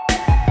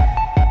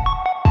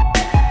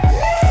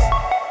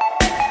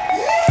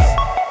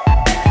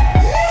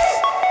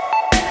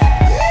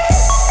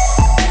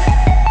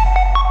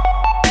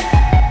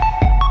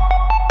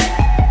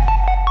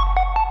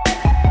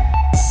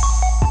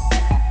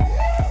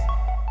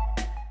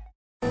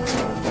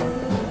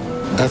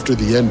 After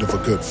the end of a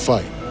good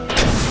fight,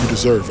 you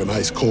deserve an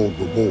ice-cold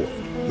reward.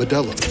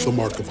 Modelo is the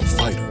mark of a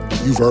fighter.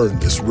 You've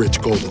earned this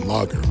rich golden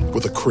lager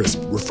with a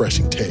crisp,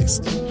 refreshing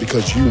taste.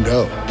 Because you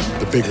know,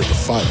 the bigger the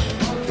fight,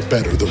 the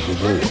better the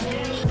reward.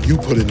 You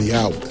put in the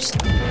hours,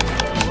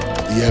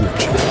 the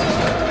energy,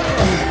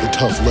 the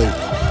tough labor.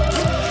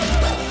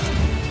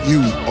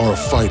 You are a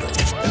fighter,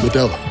 and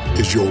Modelo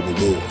is your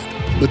reward.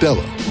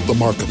 Modelo, the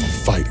mark of a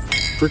fighter.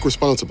 Drink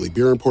responsibly.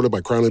 Beer imported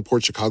by Crown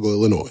Imports, Chicago,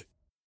 Illinois.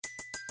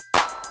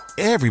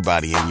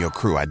 Everybody in your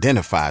crew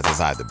identifies as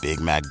either Big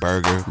Mac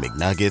Burger,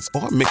 McNuggets,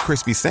 or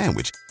McCrispy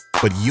Sandwich.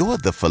 But you're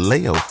the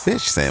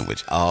Filet-O-Fish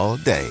Sandwich all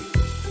day.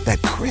 That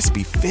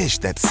crispy fish,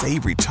 that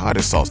savory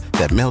tartar sauce,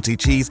 that melty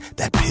cheese,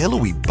 that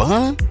pillowy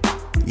bun.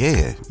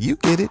 Yeah, you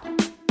get it.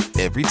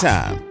 Every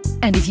time.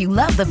 And if you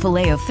love the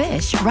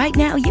Filet-O-Fish, right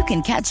now you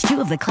can catch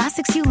 2 of the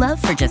classics you love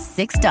for just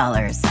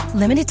 $6.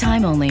 Limited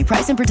time only.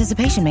 Price and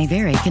participation may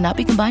vary. Cannot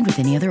be combined with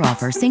any other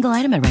offer. Single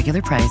item at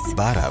regular price.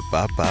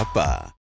 Ba-da-ba-ba-ba.